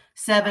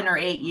 7 or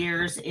 8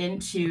 years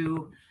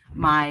into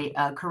my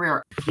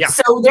career. Yeah.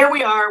 So there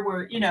we are.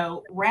 We're,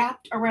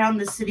 wrapped around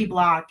the city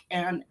block.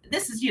 And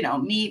this is,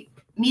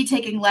 me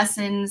taking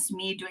lessons,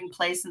 me doing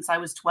plays since I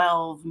was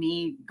 12,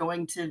 me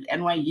going to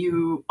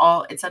NYU,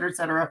 all et cetera, et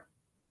cetera.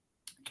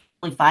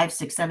 5,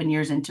 6, 7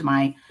 years into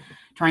my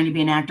trying to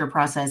be an actor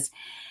process.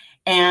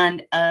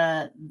 And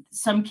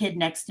some kid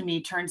next to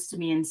me turns to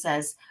me and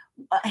says,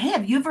 hey,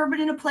 have you ever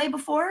been in a play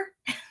before?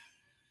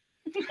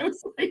 I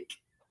was like,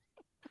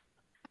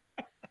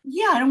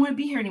 yeah, I don't want to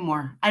be here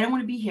anymore. I don't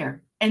want to be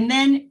here. And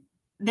then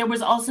there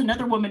was also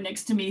another woman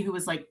next to me who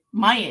was like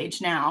my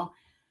age now,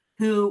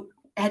 who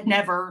had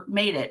never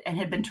made it and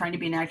had been trying to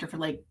be an actor for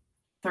like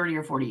 30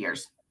 or 40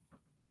 years.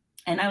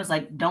 And I was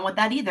like, don't want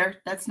that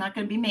either. That's not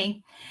going to be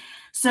me.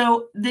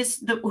 So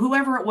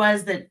whoever it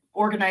was that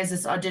organized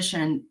this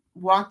audition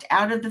walked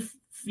out of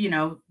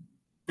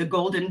the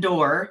golden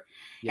door,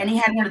 and he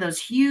had one of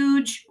those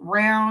huge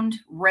round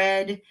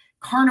red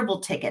carnival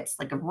tickets,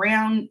 like a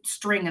round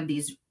string of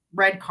these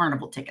red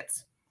carnival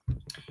tickets.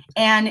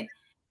 And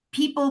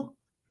people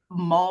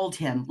mauled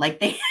him. Like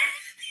they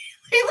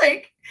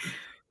like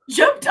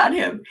jumped on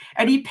him,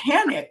 and he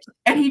panicked,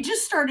 and he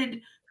just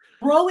started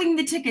throwing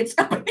the tickets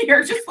up in the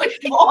air, just like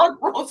long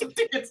rolls of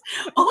tickets.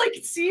 All I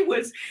could see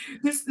was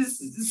this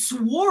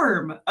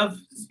swarm of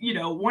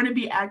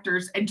wannabe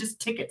actors and just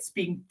tickets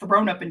being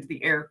thrown up into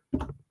the air.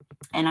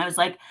 And I was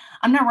like,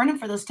 I'm not running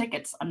for those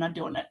tickets. I'm not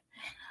doing it.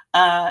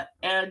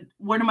 And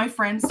one of my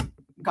friends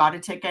got a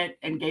ticket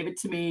and gave it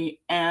to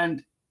me.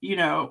 And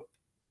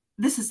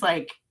this is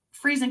like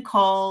freezing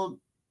cold,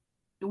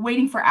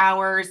 waiting for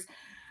hours,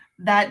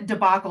 that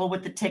debacle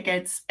with the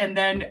tickets. And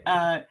then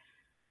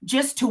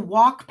just to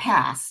walk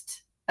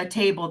past a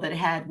table that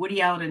had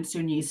Woody Allen and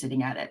Soon Yi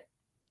sitting at it.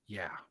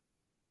 Yeah.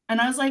 And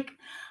I was like,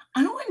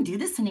 I don't want to do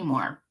this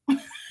anymore.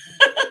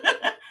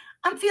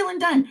 I'm feeling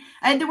done.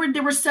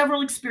 There were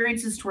several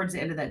experiences towards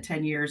the end of that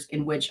 10 years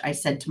in which I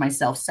said to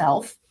myself,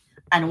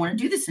 I don't want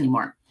to do this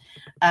anymore.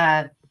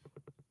 I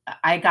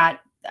got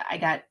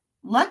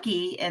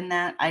lucky in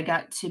that I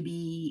got to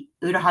be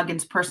Uta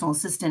Hagen's personal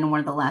assistant in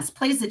one of the last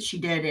plays that she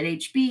did at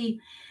HB.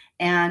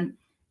 And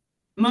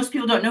most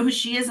people don't know who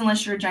she is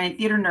unless you're a giant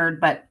theater nerd,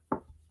 but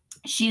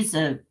she's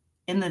in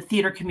the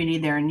theater community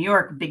there in New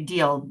York, big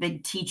deal,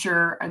 big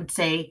teacher. I would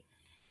say,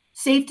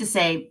 safe to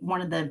say,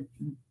 one of the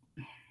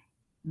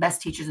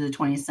best teachers of the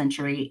 20th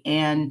century,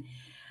 and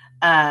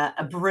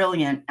a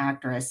brilliant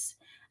actress.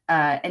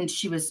 And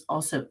she was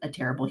also a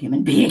terrible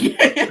human being.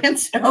 And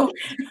so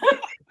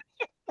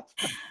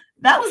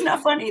that was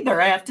not fun either,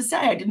 I have to say.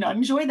 I did not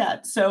enjoy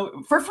that.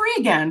 So for free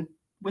again,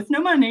 with no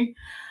money,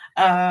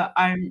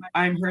 I'm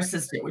her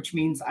assistant, which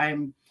means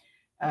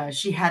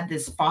she had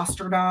this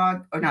foster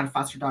dog, or not a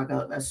foster dog,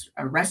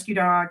 a rescue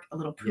dog, a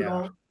little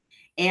poodle,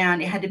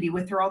 and it had to be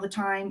with her all the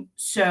time.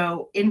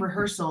 So in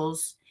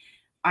rehearsals,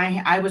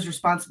 I was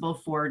responsible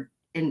for,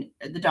 and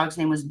the dog's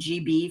name was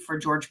GB for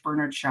George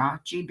Bernard Shaw,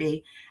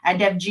 GB. I had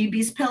to have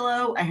GB's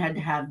pillow. I had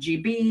to have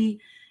GB,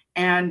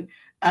 and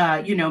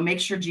make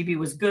sure GB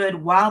was good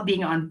while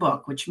being on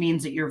book, which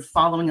means that you're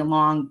following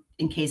along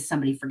in case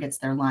somebody forgets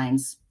their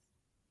lines,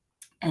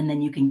 and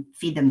then you can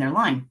feed them their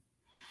line.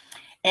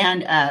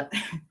 And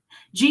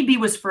GB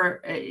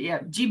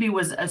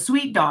was a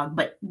sweet dog,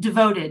 but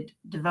devoted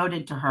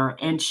to her.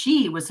 And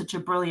she was such a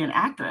brilliant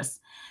actress.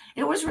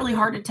 It was really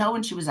hard to tell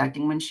when she was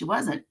acting, when she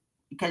wasn't,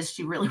 because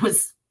she really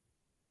was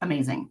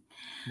amazing.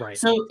 Right.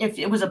 So if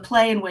it was a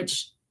play in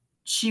which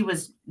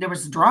there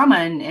was drama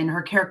and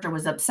her character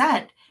was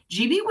upset,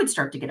 GB would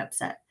start to get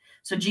upset.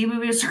 So GB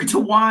would start to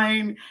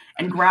whine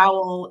and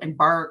growl and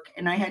bark.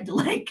 And I had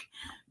to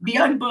be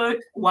on book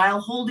while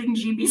holding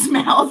GB's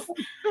mouth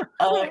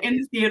in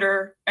the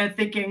theater and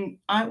thinking,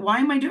 why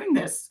am I doing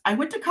this? I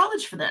went to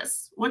college for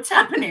this. What's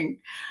happening?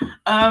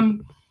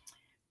 But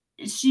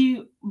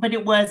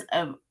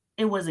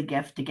it was a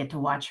gift to get to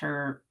watch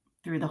her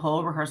through the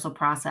whole rehearsal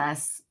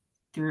process,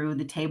 through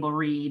the table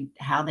read,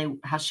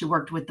 how she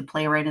worked with the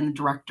playwright and the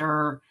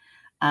director.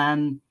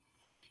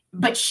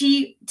 But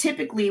she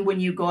typically, when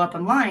you go up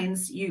on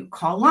lines, you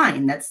call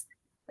line. That's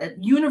a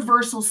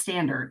universal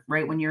standard,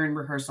 right? When you're in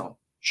rehearsal.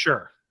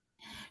 Sure.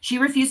 She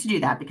refused to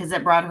do that because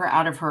that brought her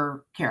out of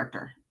her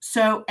character.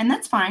 So, and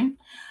that's fine.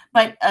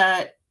 But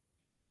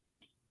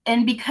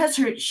and because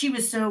she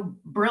was so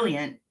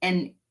brilliant,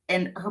 and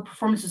her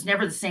performance was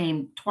never the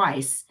same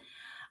twice.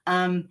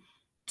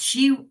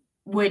 She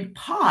would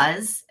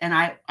pause, and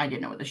I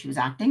didn't know whether she was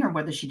acting or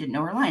whether she didn't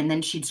know her line.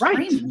 Then she'd scream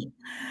Right. at me,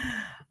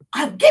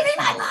 give me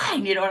my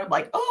line, and I'm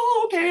like,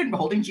 oh, okay, and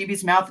holding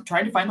GB's mouth and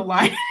trying to find the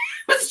line. It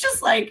was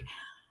just like,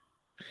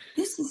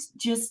 this is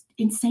just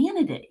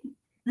insanity.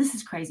 This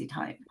is crazy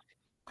time.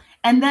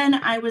 And then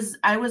I was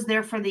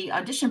there for the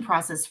audition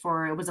process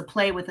it was a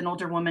play with an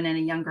older woman and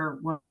a younger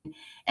woman.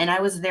 And I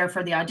was there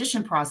for the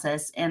audition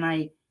process, and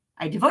I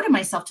devoted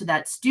myself to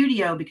that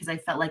studio because I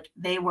felt like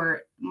they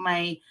were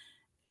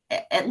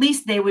at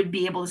least they would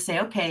be able to say,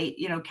 okay,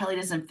 Kelly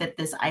doesn't fit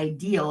this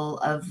ideal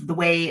of the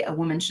way a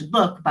woman should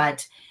look,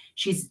 but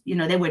she's,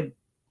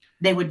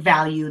 they would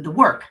value the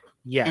work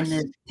and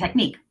the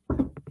technique.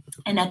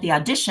 And at the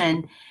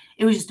audition,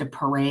 it was just a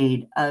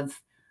parade of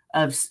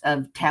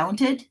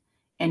talented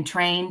and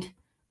trained,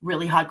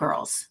 really hot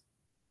girls.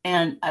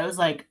 And I was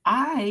like,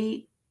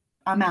 I'm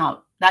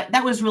out.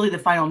 That was really the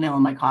final nail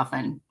in my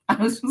coffin. I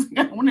was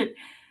like,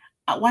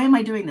 why am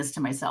I doing this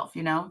to myself?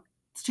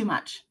 It's too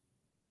much.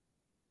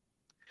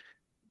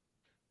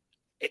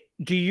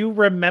 Do you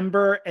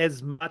remember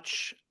as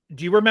much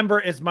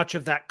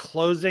of that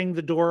closing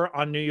the door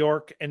on New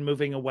York and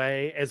moving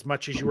away as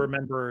much as you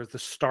remember the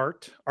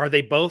start? Are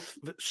they both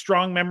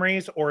strong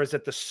memories, or is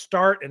it the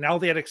start and all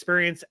that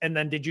experience, and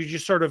then did you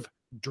just sort of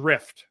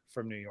drift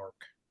from New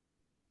York?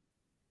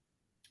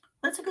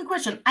 That's a good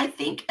question. I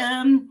think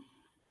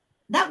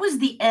that was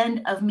the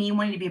end of me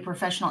wanting to be a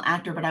professional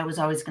actor, but I was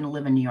always going to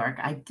live in New York.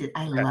 I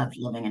loved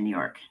living in New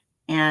York.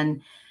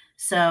 And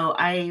so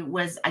I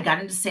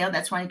got into sales.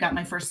 That's when I got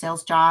my first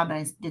sales job.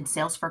 I did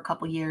sales for a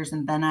couple of years,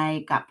 and then I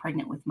got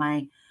pregnant with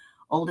my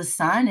oldest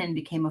son and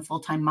became a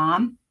full-time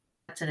mom.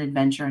 That's an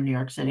adventure in New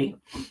York City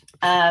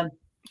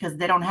because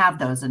they don't have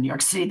those in New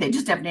York City. They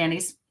just have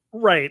nannies.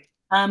 Right.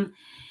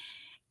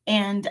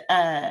 And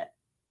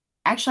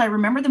actually, I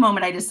remember the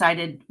moment I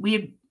decided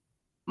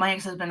my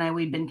ex-husband and I,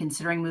 we'd been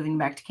considering moving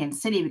back to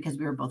Kansas City because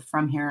we were both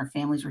from here. Our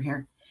families were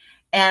here.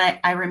 And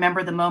I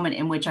remember the moment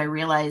in which I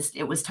realized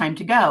it was time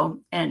to go.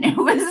 And it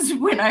was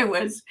when I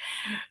was,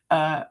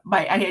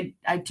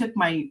 I took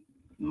my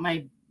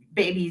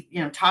baby,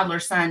 toddler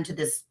son to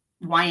this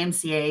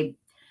YMCA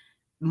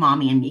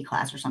mommy and me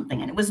class or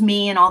something. And it was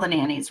me and all the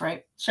nannies,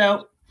 right?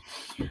 So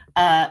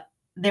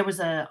there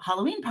was a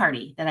Halloween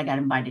party that I got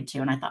invited to.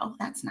 And I thought, oh,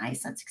 that's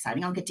nice. That's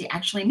exciting. I'll get to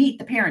actually meet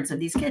the parents of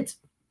these kids.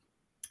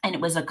 And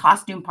it was a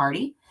costume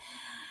party.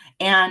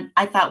 And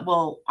I thought,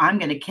 well, I'm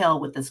going to kill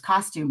with this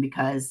costume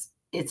because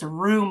it's a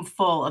room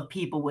full of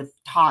people with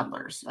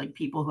toddlers, like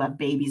people who have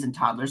babies and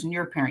toddlers. And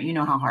you're a parent, you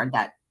know how hard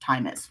that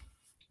time is.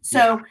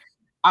 So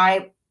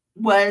I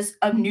was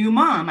a new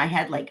mom. I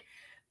had like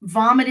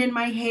vomit in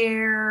my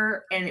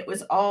hair, and it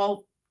was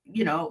all,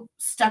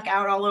 stuck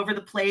out all over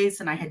the place.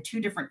 And I had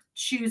 2 different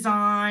shoes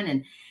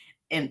on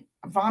and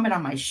vomit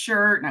on my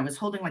shirt. And I was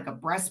holding like a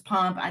breast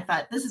pump. I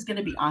thought, this is going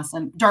to be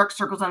awesome. Dark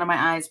circles under my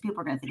eyes.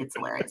 People are going to think it's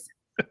hilarious.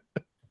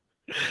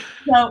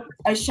 So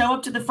I show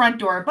up to the front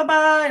door,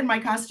 bye-bye, in my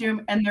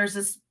costume, and there's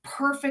this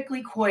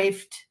perfectly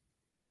coiffed,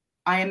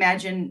 I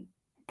imagine,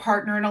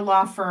 partner in a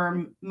law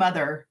firm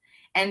mother,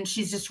 and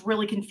she's just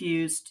really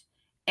confused,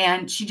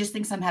 and she just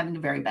thinks I'm having a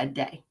very bad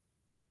day.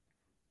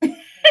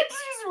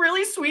 She's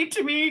really sweet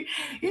to me.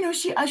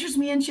 She ushers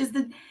me in. She has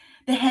the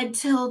head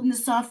tilt and the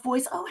soft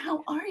voice. Oh,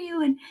 how are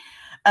you?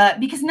 And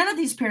because none of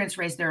these parents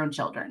raised their own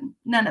children.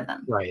 None of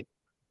them. Right.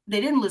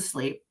 They didn't lose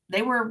sleep.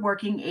 They were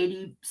working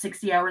 80,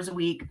 60 hours a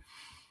week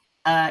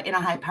in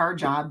a high-powered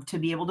job to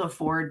be able to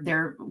afford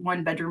their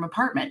 1-bedroom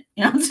apartment.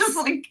 It's just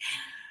like,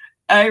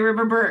 I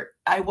remember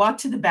I walked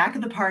to the back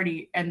of the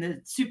party, and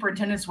the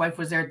superintendent's wife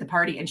was there at the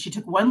party, and she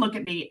took one look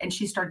at me, and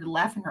she started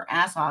laughing her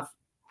ass off.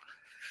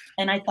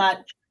 And I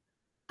thought,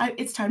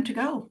 it's time to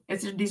go.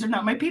 These are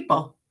not my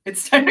people.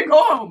 It's time to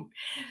go home.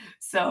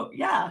 So,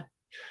 yeah,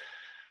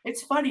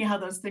 it's funny how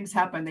those things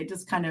happen. They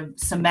just kind of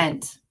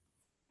cement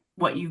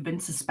what you've been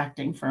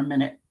suspecting for a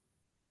minute.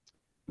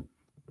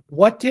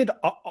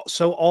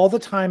 So all the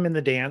time in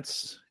the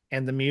dance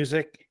and the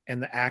music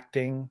and the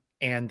acting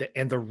and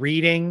the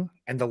reading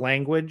and the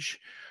language,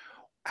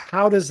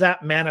 how does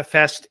that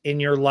manifest in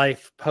your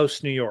life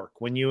post New York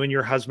when you and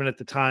your husband at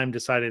the time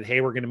decided,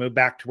 hey, we're going to move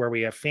back to where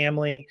we have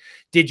family?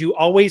 Did you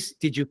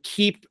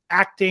keep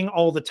acting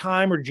all the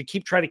time, or did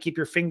you try to keep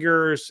your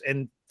fingers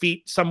and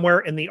feet somewhere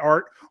in the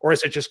art, or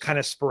is it just kind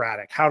of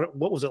sporadic?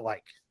 What was it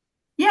like?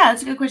 Yeah,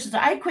 that's a good question. So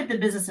I quit the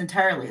business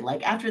entirely.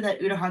 Like after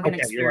that Uta Hagen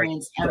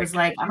experience, I was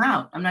like, I'm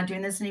out. I'm not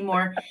doing this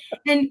anymore.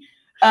 And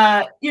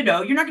you're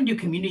not going to do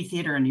community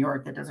theater in New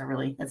York. That's not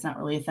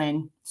really a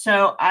thing.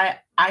 So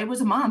I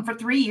was a mom for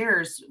 3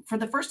 years. For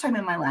the first time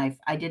in my life,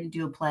 I didn't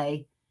do a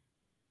play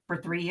for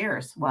 3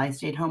 years while I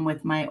stayed home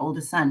with my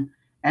oldest son.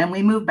 And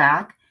we moved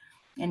back,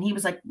 and he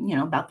was like,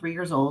 about 3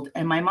 years old.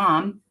 And my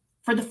mom,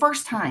 for the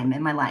first time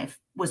in my life,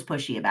 was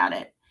pushy about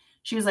it.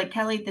 She was like,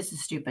 Kelly, this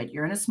is stupid.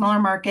 You're in a smaller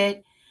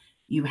market.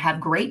 You have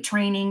great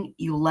training.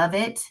 You love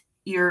it.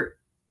 You're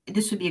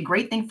this would be a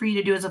great thing for you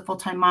to do as a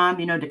full-time mom,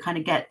 you know, to kind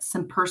of get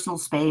some personal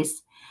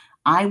space.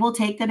 I will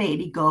take the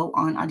baby, go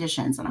on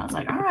auditions. And I was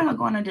like, all right, I'll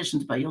go on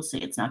auditions, but you'll see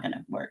it's not going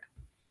to work.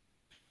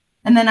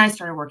 And then I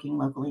started working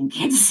locally in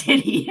Kansas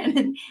City.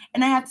 And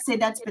I have to say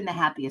that's been the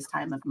happiest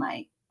time of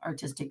my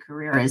artistic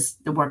career, is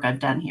the work I've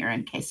done here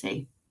in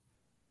KC.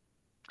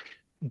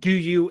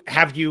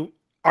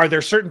 Are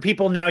there certain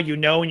people now you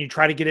know and you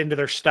try to get into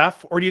their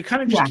stuff, or do you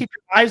kind of just keep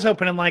your eyes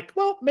open and like,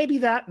 well, maybe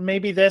that,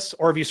 maybe this,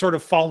 or have you sort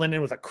of fallen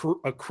in with a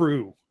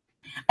crew?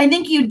 I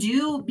think you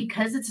do,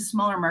 because it's a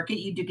smaller market,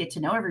 you do get to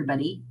know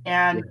everybody.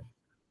 And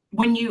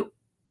when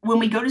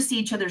we go to see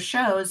each other's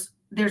shows,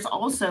 there's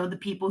also the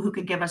people who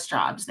could give us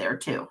jobs there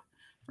too.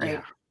 Right.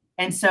 Yeah.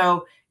 And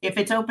so if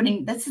it's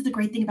opening, this is the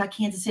great thing about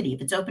Kansas City. If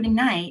it's opening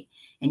night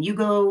and you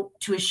go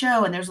to a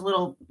show and there's a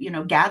little, you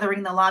know, gathering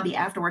in the lobby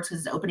afterwards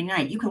because it's opening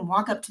night, you can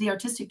walk up to the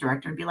artistic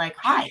director and be like,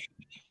 hi,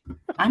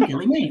 I'm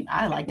Gilly Main.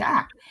 I like to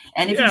act.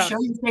 And if you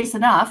show your face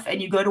enough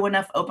and you go to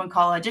enough open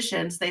call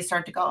auditions, they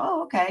start to go,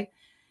 oh, okay.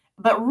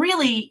 But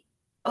really,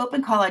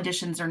 open call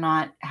auditions are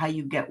not how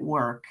you get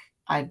work,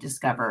 I've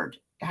discovered.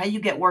 How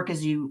you get work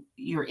is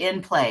you're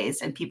in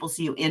plays and people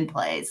see you in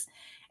plays.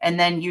 And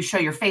then you show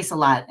your face a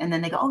lot. And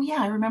then they go, oh,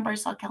 yeah, I remember I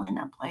saw Kelly in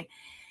that play.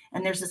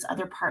 And there's this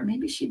other part.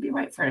 Maybe she'd be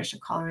right for it. I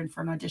should call her in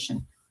for an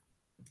audition.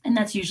 And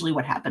that's usually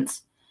what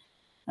happens.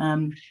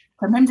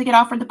 Sometimes I get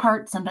offered the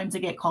part. Sometimes I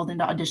get called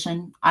into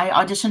audition. I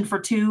auditioned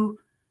for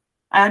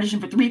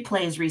 3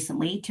 plays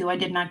recently. 2 I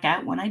did not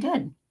get, 1 I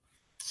did.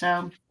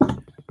 So...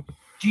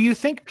 Do you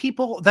think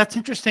people, that's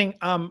interesting,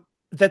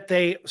 that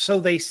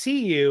they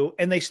see you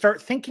and they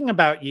start thinking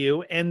about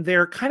you, and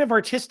their kind of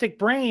artistic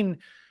brain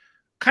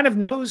kind of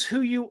knows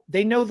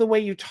they know the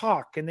way you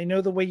talk, and they know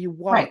the way you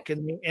walk,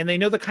 and they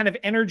know the kind of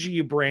energy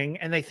you bring,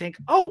 and they think,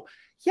 oh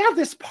yeah,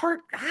 this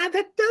part,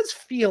 that does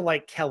feel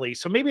like Kelly.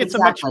 So maybe it's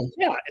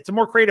it's a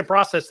more creative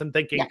process than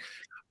thinking,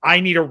 I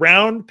need a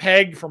round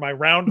peg for my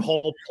round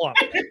hole plump.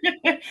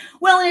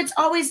 Well, it's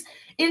always,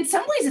 in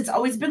some ways, it's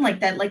always been like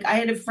that. Like I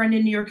had a friend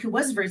in New York who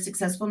was very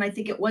successful, and I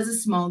think it was a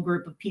small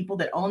group of people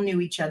that all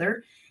knew each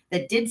other,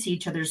 that did see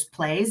each other's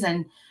plays,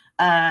 and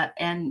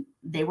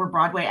they were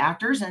Broadway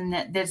actors,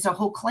 and there's a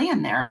whole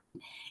clan there.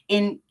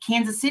 In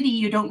Kansas City,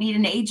 you don't need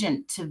an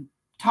agent to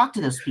talk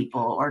to those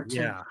people or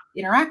to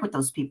interact with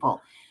those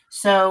people.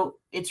 So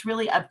it's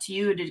really up to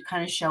you to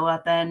kind of show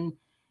up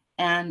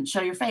and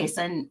show your face.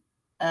 And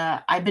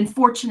I've been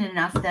fortunate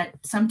enough that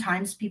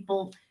sometimes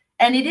people,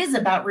 and it is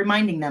about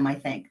reminding them, I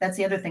think. That's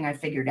the other thing I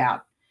figured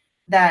out,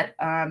 that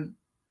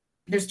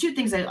there's 2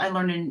 things I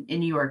learned in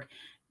New York.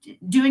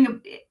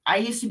 I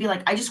used to be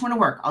like, I just want to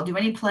work. I'll do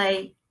any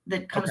play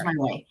that comes my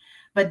way.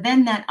 But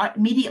then that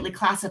immediately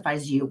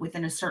classifies you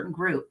within a certain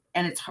group.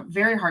 And it's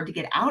very hard to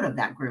get out of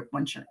that group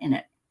once you're in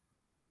it.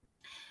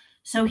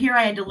 So here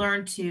I had to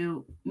learn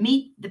to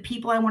meet the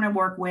people I want to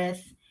work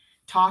with,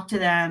 talk to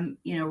them,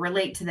 you know,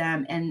 relate to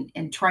them,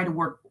 and try to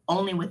work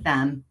only with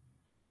them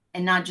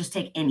and not just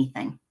take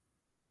anything,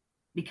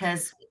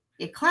 because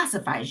it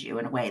classifies you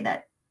in a way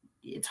that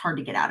it's hard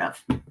to get out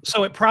of.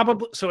 So it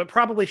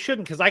probably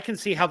shouldn't, because I can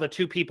see how the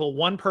 2 people,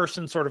 one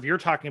person sort of, you're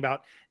talking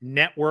about,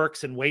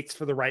 networks and waits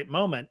for the right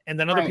moment. And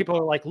then other people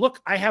are like,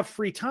 look, I have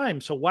free time,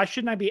 so why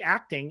shouldn't I be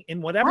acting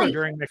in whatever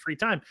during my free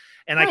time?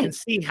 And I can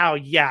see how,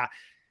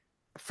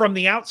 from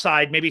the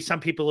outside, maybe some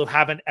people who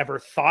haven't ever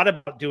thought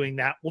about doing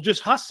that will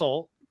just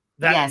hustle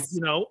that,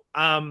 you know,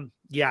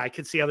 I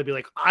could see how they'd be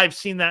like, I've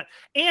seen that.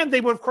 And they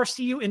would, of course,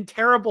 see you in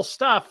terrible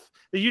stuff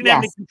that you didn't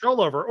have any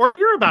control over, or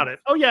hear about it.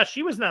 Oh yeah,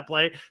 she was in that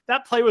play.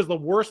 That play was the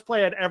worst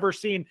play I'd ever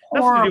seen.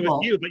 Nothing to do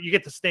with you, but you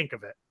get the stink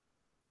of it.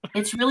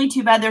 It's really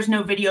too bad there's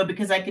no video,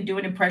 because I could do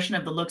an impression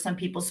of the looks on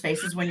people's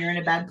faces when you're in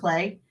a bad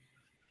play.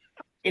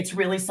 It's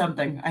really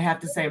something, I have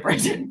to say,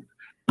 Brendan.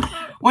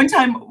 One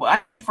time, I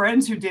had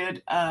friends who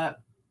did,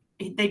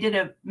 they did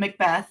a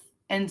Macbeth,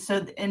 and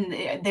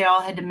they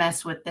all had to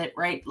mess with it,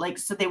 right? Like,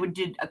 so they would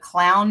do a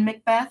clown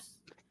Macbeth.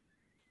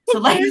 So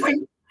like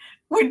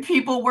when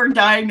people were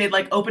dying, they'd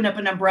like open up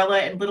an umbrella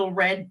and little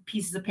red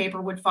pieces of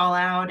paper would fall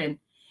out. And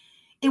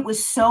it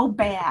was so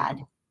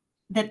bad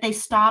that they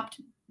stopped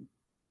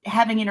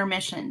having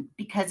intermission,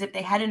 because if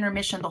they had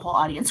intermission, the whole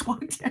audience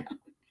walked out,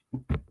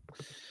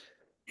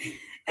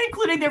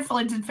 including their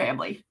friends and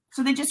family.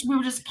 So we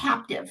were just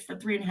captive for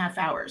 3.5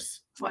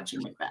 hours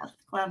watching Macbeth,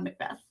 Clown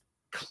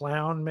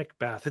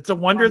Macbeth. It's a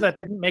wonder that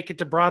didn't make it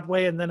to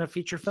Broadway and then a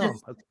feature film.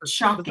 It's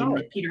shocking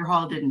that Peter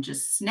Hall didn't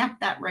just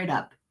snap that right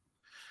up.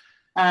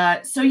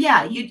 So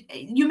yeah,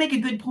 you make a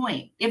good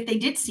point. If they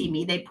did see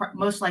me, they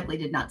most likely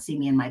did not see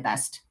me in my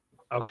best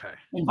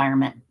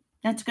environment.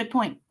 That's a good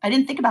point. I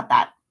didn't think about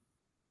that.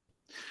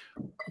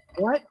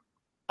 What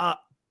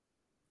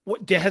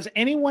has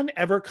anyone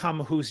ever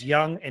come who's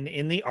young and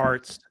in the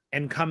arts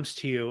and comes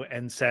to you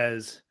and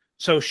says,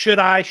 so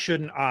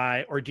shouldn't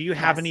I, or do you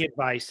have any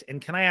advice?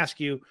 And can I ask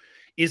you,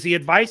 is the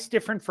advice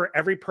different for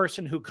every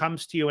person who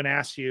comes to you and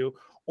asks you,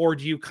 or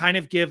do you kind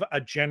of give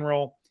a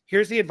general,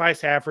 here's the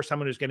advice I have for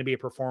someone who's going to be a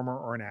performer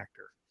or an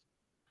actor?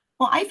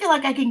 Well, I feel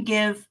like I can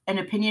give an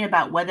opinion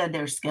about whether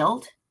they're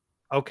skilled.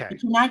 Okay. You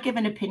cannot give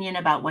an opinion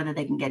about whether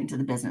they can get into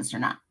the business or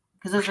not,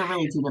 because those are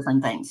really two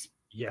different things.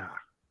 Yeah.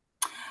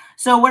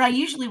 So what I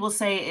usually will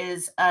say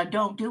is,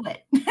 don't do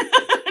it.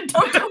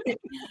 Don't do it.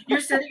 You're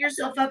setting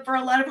yourself up for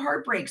a lot of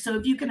heartbreak. So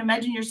if you can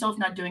imagine yourself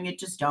not doing it,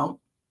 just don't.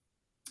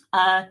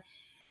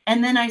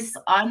 And then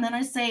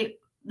I say,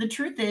 the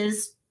truth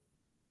is,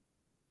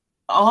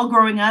 all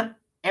growing up,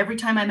 every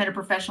time I met a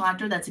professional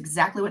actor, that's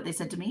exactly what they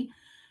said to me.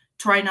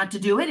 Try not to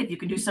do it. If you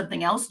can do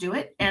something else, do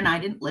it. And I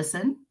didn't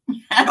listen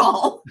at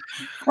all.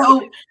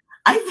 So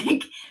I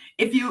think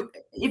if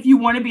you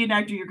want to be an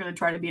actor, you're going to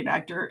try to be an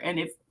actor. And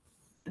if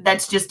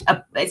it's just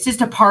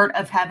a part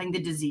of having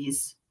the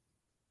disease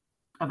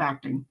of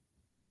acting.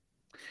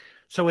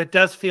 So it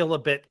does feel a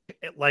bit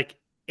like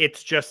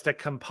it's just a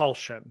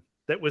compulsion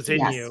that was in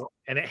you,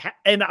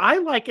 and I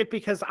like it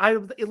because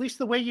at least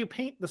the way you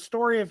paint the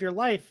story of your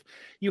life,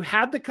 you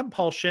had the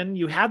compulsion,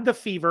 you had the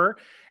fever,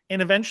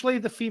 and eventually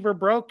the fever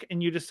broke,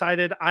 and you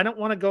decided, I don't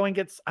want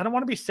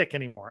to be sick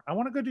anymore. I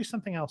want to go do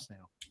something else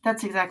now.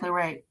 That's exactly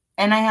right.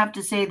 And I have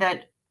to say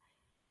that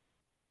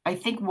I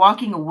think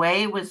walking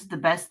away was the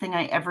best thing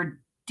I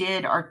ever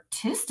did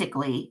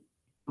artistically.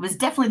 It was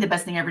definitely the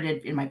best thing I ever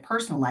did in my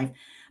personal life,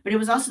 but it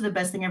was also the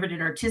best thing I ever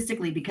did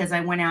artistically, because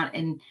I went out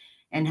and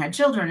had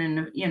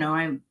children, and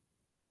I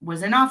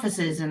was in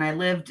offices, and I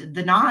lived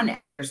the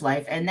non-actor's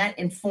life, and that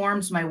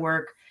informs my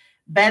work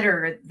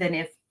better than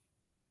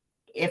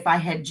if I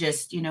had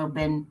just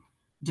been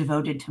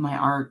devoted to my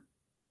art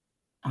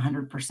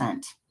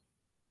 100%.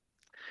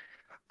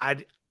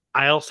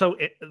 I also,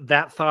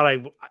 that thought,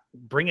 I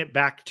bring it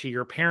back to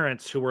your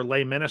parents who were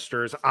lay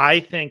ministers.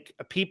 I think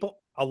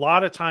a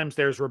lot of times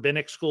there's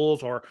rabbinic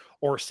schools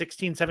or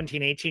 16,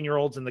 17,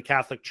 18-year-olds in the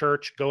Catholic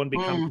Church go and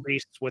become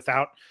priests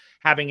without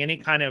having any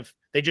kind of,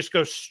 they just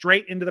go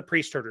straight into the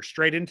priesthood or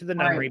straight into the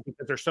nunnery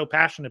because they're so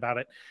passionate about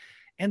it.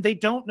 And they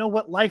don't know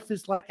what life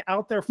is like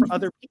out there for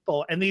other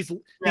people. And these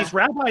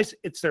rabbis,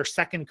 it's their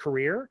second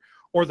career,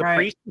 or the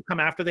priests who come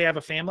after they have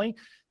a family.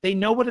 They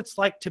know what it's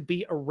like to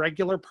be a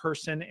regular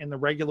person in the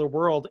regular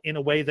world in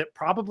a way that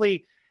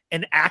probably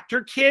an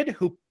actor kid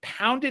who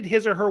pounded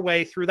his or her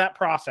way through that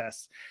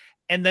process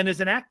and then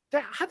as an actor,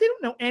 they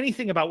don't know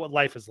anything about what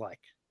life is like.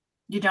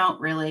 You don't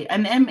really.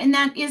 And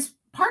that is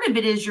part of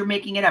it, is you're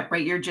making it up,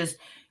 right? You're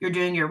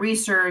doing your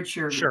research,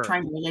 you're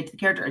trying to relate to the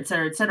character, et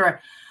cetera, et cetera.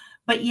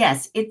 But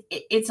yes,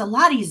 it's a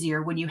lot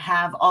easier when you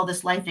have all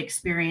this life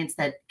experience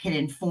that can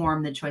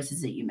inform the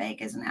choices that you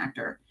make as an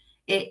actor.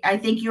 I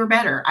think you're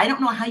better. I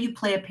don't know how you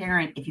play a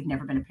parent if you've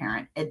never been a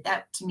parent.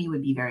 That to me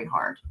would be very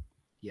hard.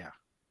 Yeah.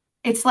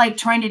 It's like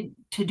trying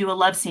to do a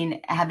love scene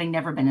having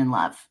never been in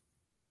love.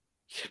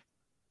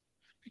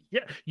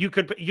 Yeah, you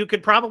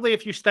could probably,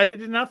 if you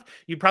studied enough,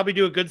 you'd probably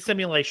do a good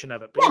simulation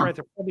of it. But you're right,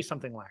 there's probably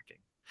something lacking.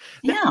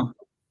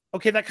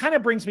 Okay, that kind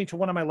of brings me to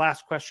one of my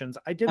last questions.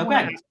 I did want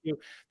to ask you,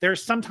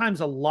 there's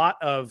sometimes a lot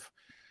of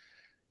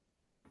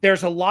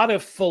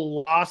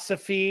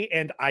philosophy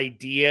and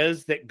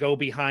ideas that go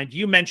behind.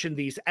 You mentioned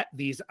these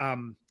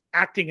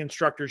acting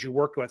instructors you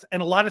worked with,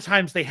 and a lot of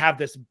times they have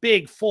this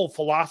big full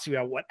philosophy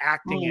about what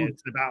acting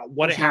is, about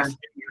what it has to do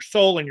with your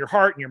soul and your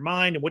heart and your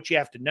mind and what you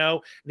have to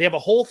know. They have a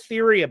whole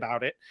theory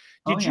about it.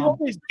 Did you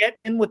always get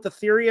in with the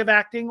theory of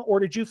acting,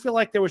 or did you feel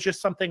like there was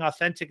just something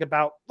authentic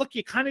about, look,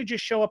 you kind of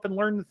just show up and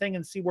learn the thing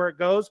and see where it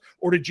goes?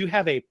 Or did you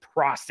have a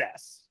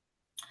process?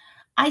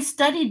 I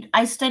studied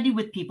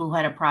with people who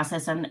had a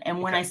process,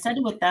 and when I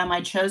studied with them,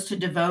 I chose to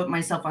devote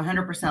myself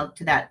 100%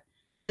 to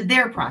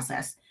their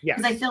process.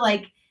 Because I feel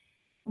like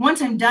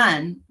once I'm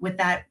done with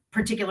that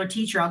particular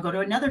teacher, I'll go to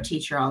another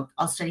teacher.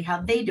 I'll study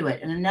how they do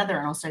it, and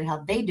I'll study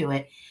how they do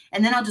it.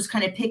 And then I'll just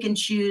kind of pick and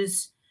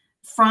choose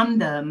from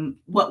them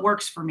what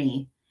works for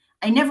me.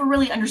 I never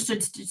really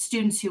understood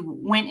students who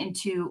went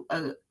into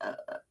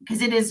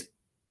because it is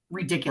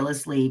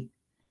ridiculously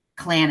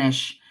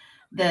clannish.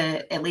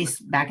 At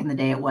least back in the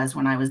day, it was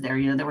when I was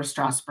there. There was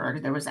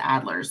Strasberg, there was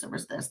Adler's, there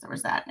was this, there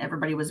was that.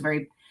 Everybody was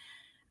very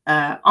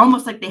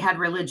almost like they had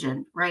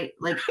religion, right?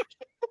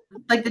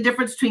 Like the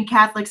difference between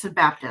Catholics and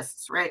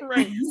Baptists, right?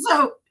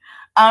 So,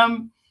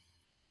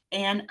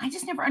 and I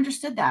just never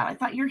understood that. I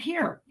thought, you're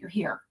here.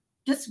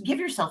 Just give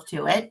yourself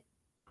to it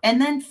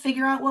and then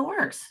figure out what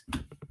works.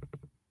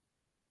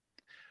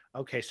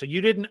 Okay, so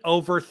you didn't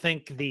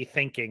overthink the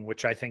thinking,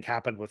 which I think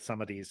happened with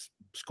some of these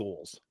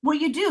schools. Well,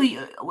 you do.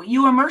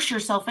 You immerse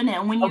yourself in it.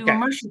 And when you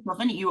immerse yourself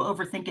in it, you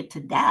overthink it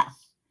to death.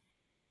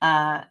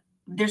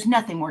 There's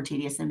nothing more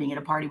tedious than being at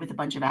a party with a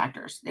bunch of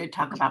actors. They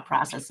talk about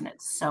process, and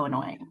it's so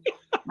annoying.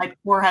 My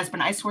poor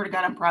husband, I swear to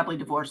God, I'm probably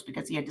divorced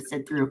because he had to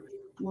sit through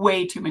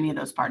way too many of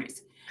those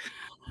parties.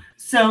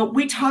 So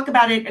we talk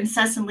about it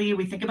incessantly.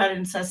 We think about it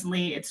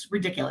incessantly. It's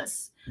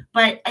ridiculous.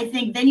 But I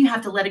think then you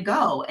have to let it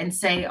go and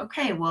say,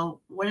 okay,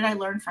 well, what did I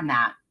learn from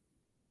that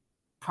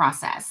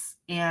process?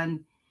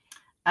 And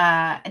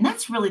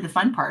that's really the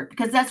fun part,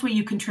 because that's what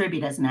you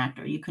contribute as an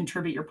actor. You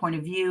contribute your point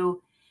of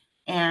view,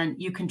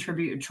 and you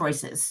contribute your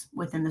choices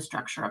within the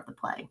structure of the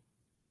play.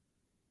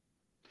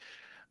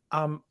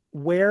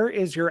 Where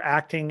is your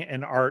acting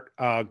and art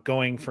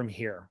going from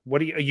here? What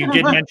do you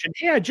did mention?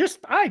 Yeah,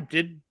 I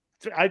did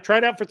I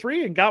tried out for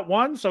 3 and got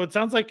 1. So it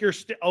sounds like you're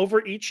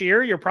over each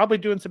year. You're probably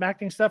doing some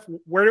acting stuff.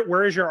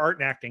 Where is your art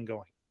and acting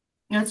going?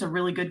 That's a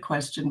really good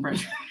question,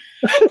 Brent.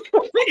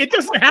 It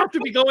doesn't have to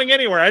be going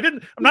anywhere.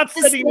 I'm not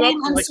setting you up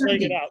to like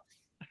laying it out.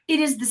 It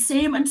is the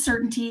same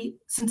uncertainty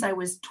since I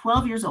was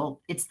 12 years old.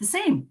 It's the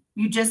same.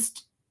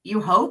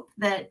 You hope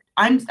that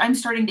I'm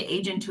starting to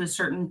age into a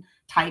certain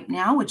type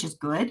now, which is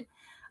good.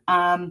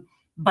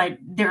 But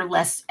there are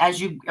less, as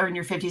you are in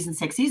your 50s and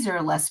 60s, there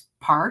are less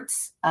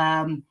parts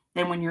than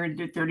when you're in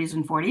your 30s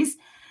and 40s.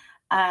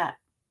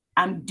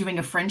 I'm doing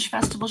a Fringe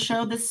Festival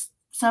show this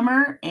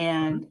summer,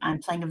 and I'm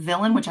playing a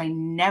villain, which I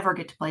never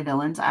get to play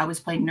villains. I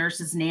always play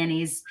nurses,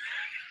 nannies,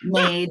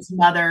 maids,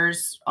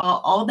 mothers,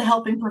 all the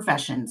helping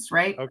professions,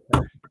 right?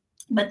 Okay.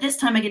 But this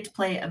time I get to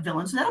play a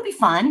villain, so that'll be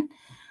fun.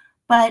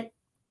 But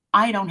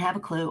I don't have a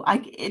clue.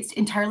 It's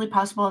entirely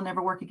possible I'll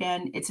never work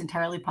again. It's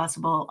entirely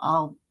possible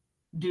I'll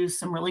do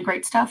some really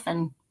great stuff.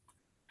 And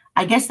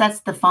I guess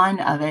that's the fun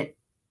of it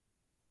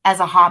as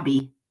a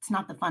hobby. It's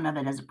not the fun of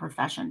it as a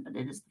profession, but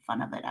it is the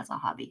fun of it as a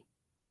hobby.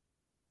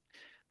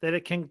 That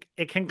it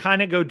can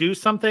kind of go do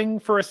something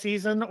for a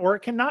season, or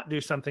it cannot do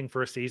something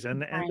for a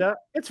season. And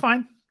it's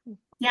fine.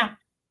 Yeah,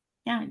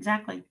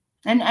 exactly.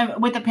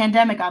 And with the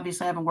pandemic,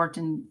 obviously I haven't worked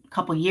in a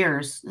couple of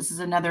years. This is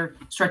another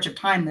stretch of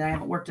time that I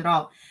haven't worked at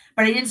all.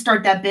 But I did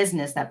start that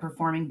business, that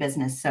performing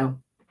business. So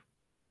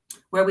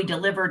where we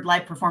delivered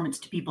live performance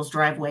to people's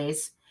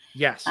driveways.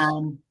 Yes.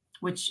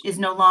 Which is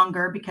no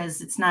longer,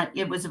 because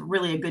it was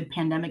really a good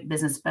pandemic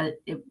business, but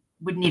it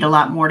would need a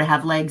lot more to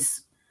have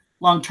legs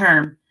long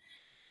term.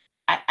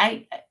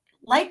 I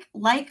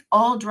like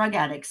all drug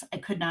addicts, I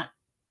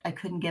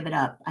couldn't give it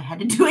up. I had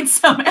to do it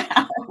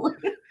somehow.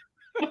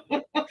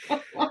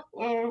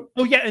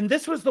 Oh yeah, and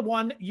this was the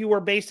one you were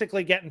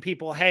basically getting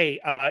people, hey,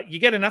 you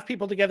get enough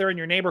people together in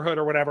your neighborhood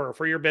or whatever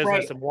for your business,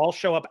 right, and we'll all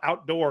show up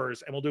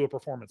outdoors and we'll do a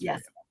performance.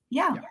 Yes.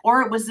 Yeah.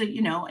 Or it was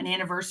an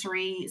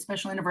anniversary,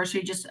 special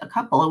anniversary, just a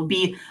couple. It would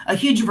be a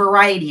huge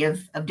variety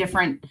of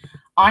different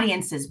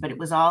audiences, but it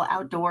was all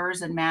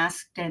outdoors and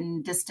masked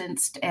and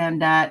distanced,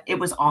 and it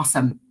was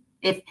awesome.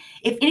 If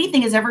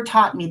anything has ever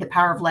taught me the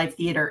power of live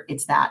theater,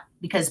 it's that,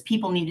 because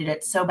people needed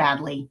it so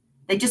badly.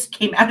 They just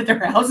came out of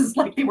their houses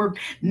like they were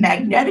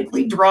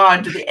magnetically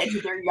drawn to the edge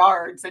of their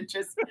yards, and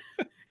just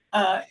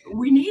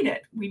we need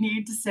it. We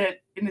need to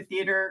sit in the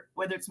theater,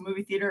 whether it's a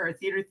movie theater or a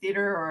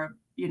theater or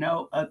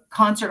a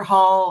concert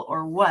hall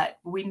or what.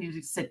 We need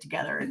to sit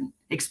together and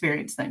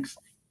experience things.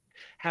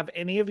 Have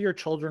any of your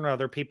children or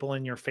other people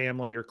in your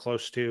family you're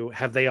close to,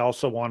 have they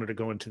also wanted to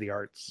go into the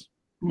arts?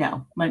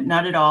 No,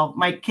 not at all.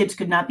 My kids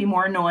could not be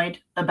more annoyed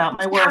about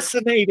my work.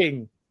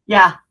 Fascinating.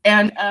 Yeah.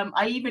 And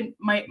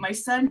my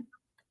son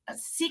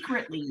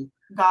secretly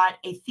got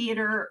a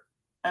theater,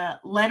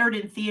 lettered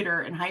in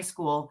theater in high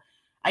school.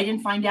 I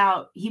didn't find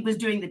out he was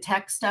doing the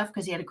tech stuff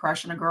because he had a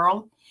crush on a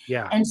girl.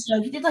 Yeah. And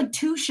so he did like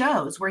 2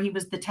 shows where he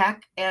was the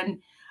tech, and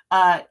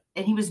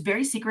he was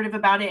very secretive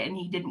about it, and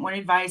he didn't want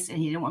advice, and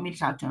he didn't want me to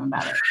talk to him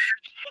about it.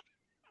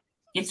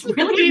 It's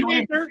really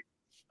annoying.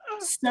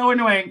 So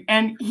annoying.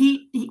 And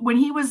he when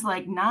he was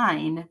like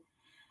 9,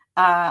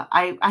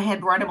 I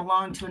had brought him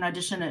along to an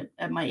audition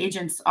at my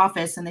agent's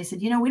office, and they said,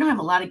 we don't have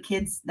a lot of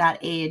kids that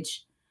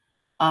age,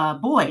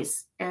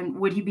 boys, and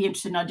would he be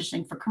interested in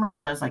auditioning for commercials?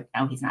 I was like,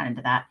 no, he's not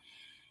into that.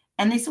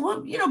 And they said,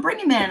 well, bring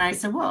him in. I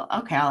said, well,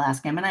 okay, I'll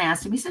ask him. And I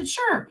asked him. He said,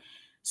 sure.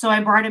 So I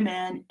brought him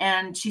in,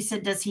 and she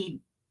said, does he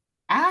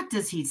act?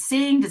 Does he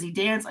sing? Does he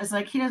dance? I was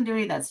like, he doesn't do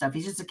any of that stuff.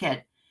 He's just a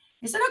kid.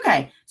 He said,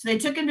 okay. So they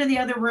took him to the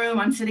other room.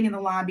 I'm sitting in the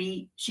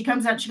lobby. She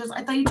comes out. She goes,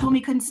 I thought you told me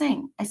he couldn't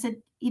sing. I said,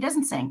 he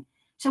doesn't sing.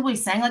 She said, well, he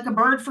sang like a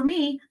bird for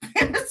me.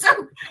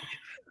 So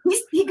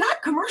he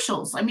got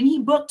commercials. I mean, he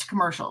booked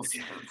commercials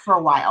for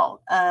a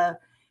while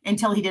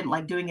until he didn't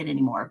like doing it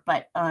anymore.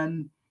 But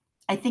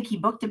I think he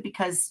booked it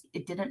because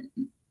he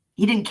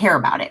didn't care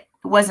about it.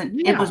 It wasn't,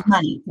 It was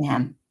money to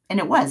him. And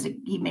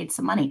he made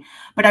some money.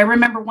 But I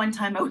remember one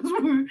time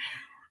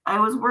I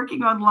was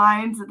working on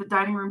lines at the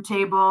dining room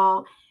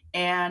table,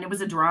 and it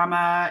was a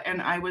drama,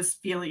 and I was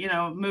feeling,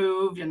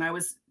 moved, and I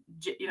was,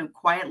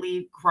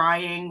 quietly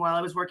crying while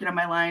I was working on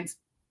my lines.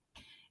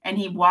 And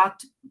he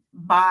walked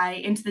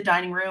by into the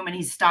dining room, and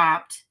he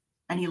stopped,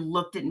 and he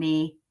looked at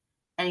me,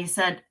 and he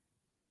said,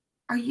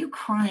 are you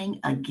crying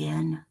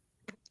again?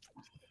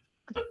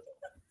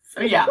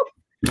 So yeah,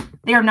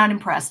 they are not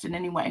impressed in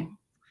any way.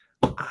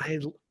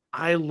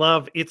 I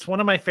love, it's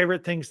one of my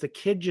favorite things. The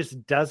kid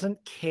just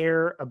doesn't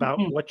care about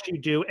what you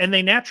do, and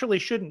they naturally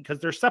shouldn't, because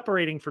they're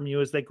separating from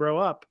you as they grow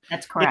up.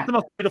 That's correct. It's the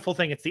most beautiful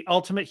thing. It's the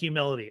ultimate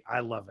humility. I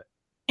love it.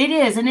 It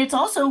is. And it's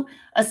also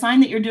a sign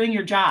that you're doing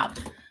your job.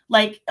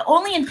 Like,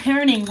 only in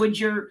parenting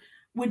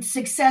would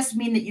success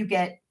mean that you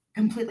get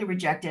completely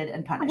rejected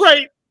and punished.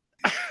 Right.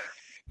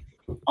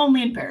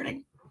 Only in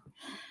parenting.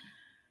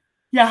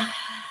 Yeah.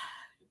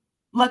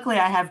 Luckily,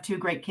 I have 2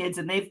 great kids,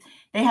 and they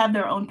have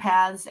their own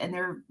paths, and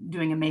they're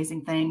doing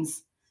amazing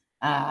things.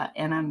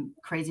 And I'm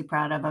crazy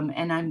proud of them.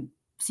 And I'm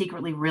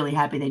secretly really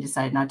happy they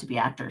decided not to be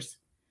actors.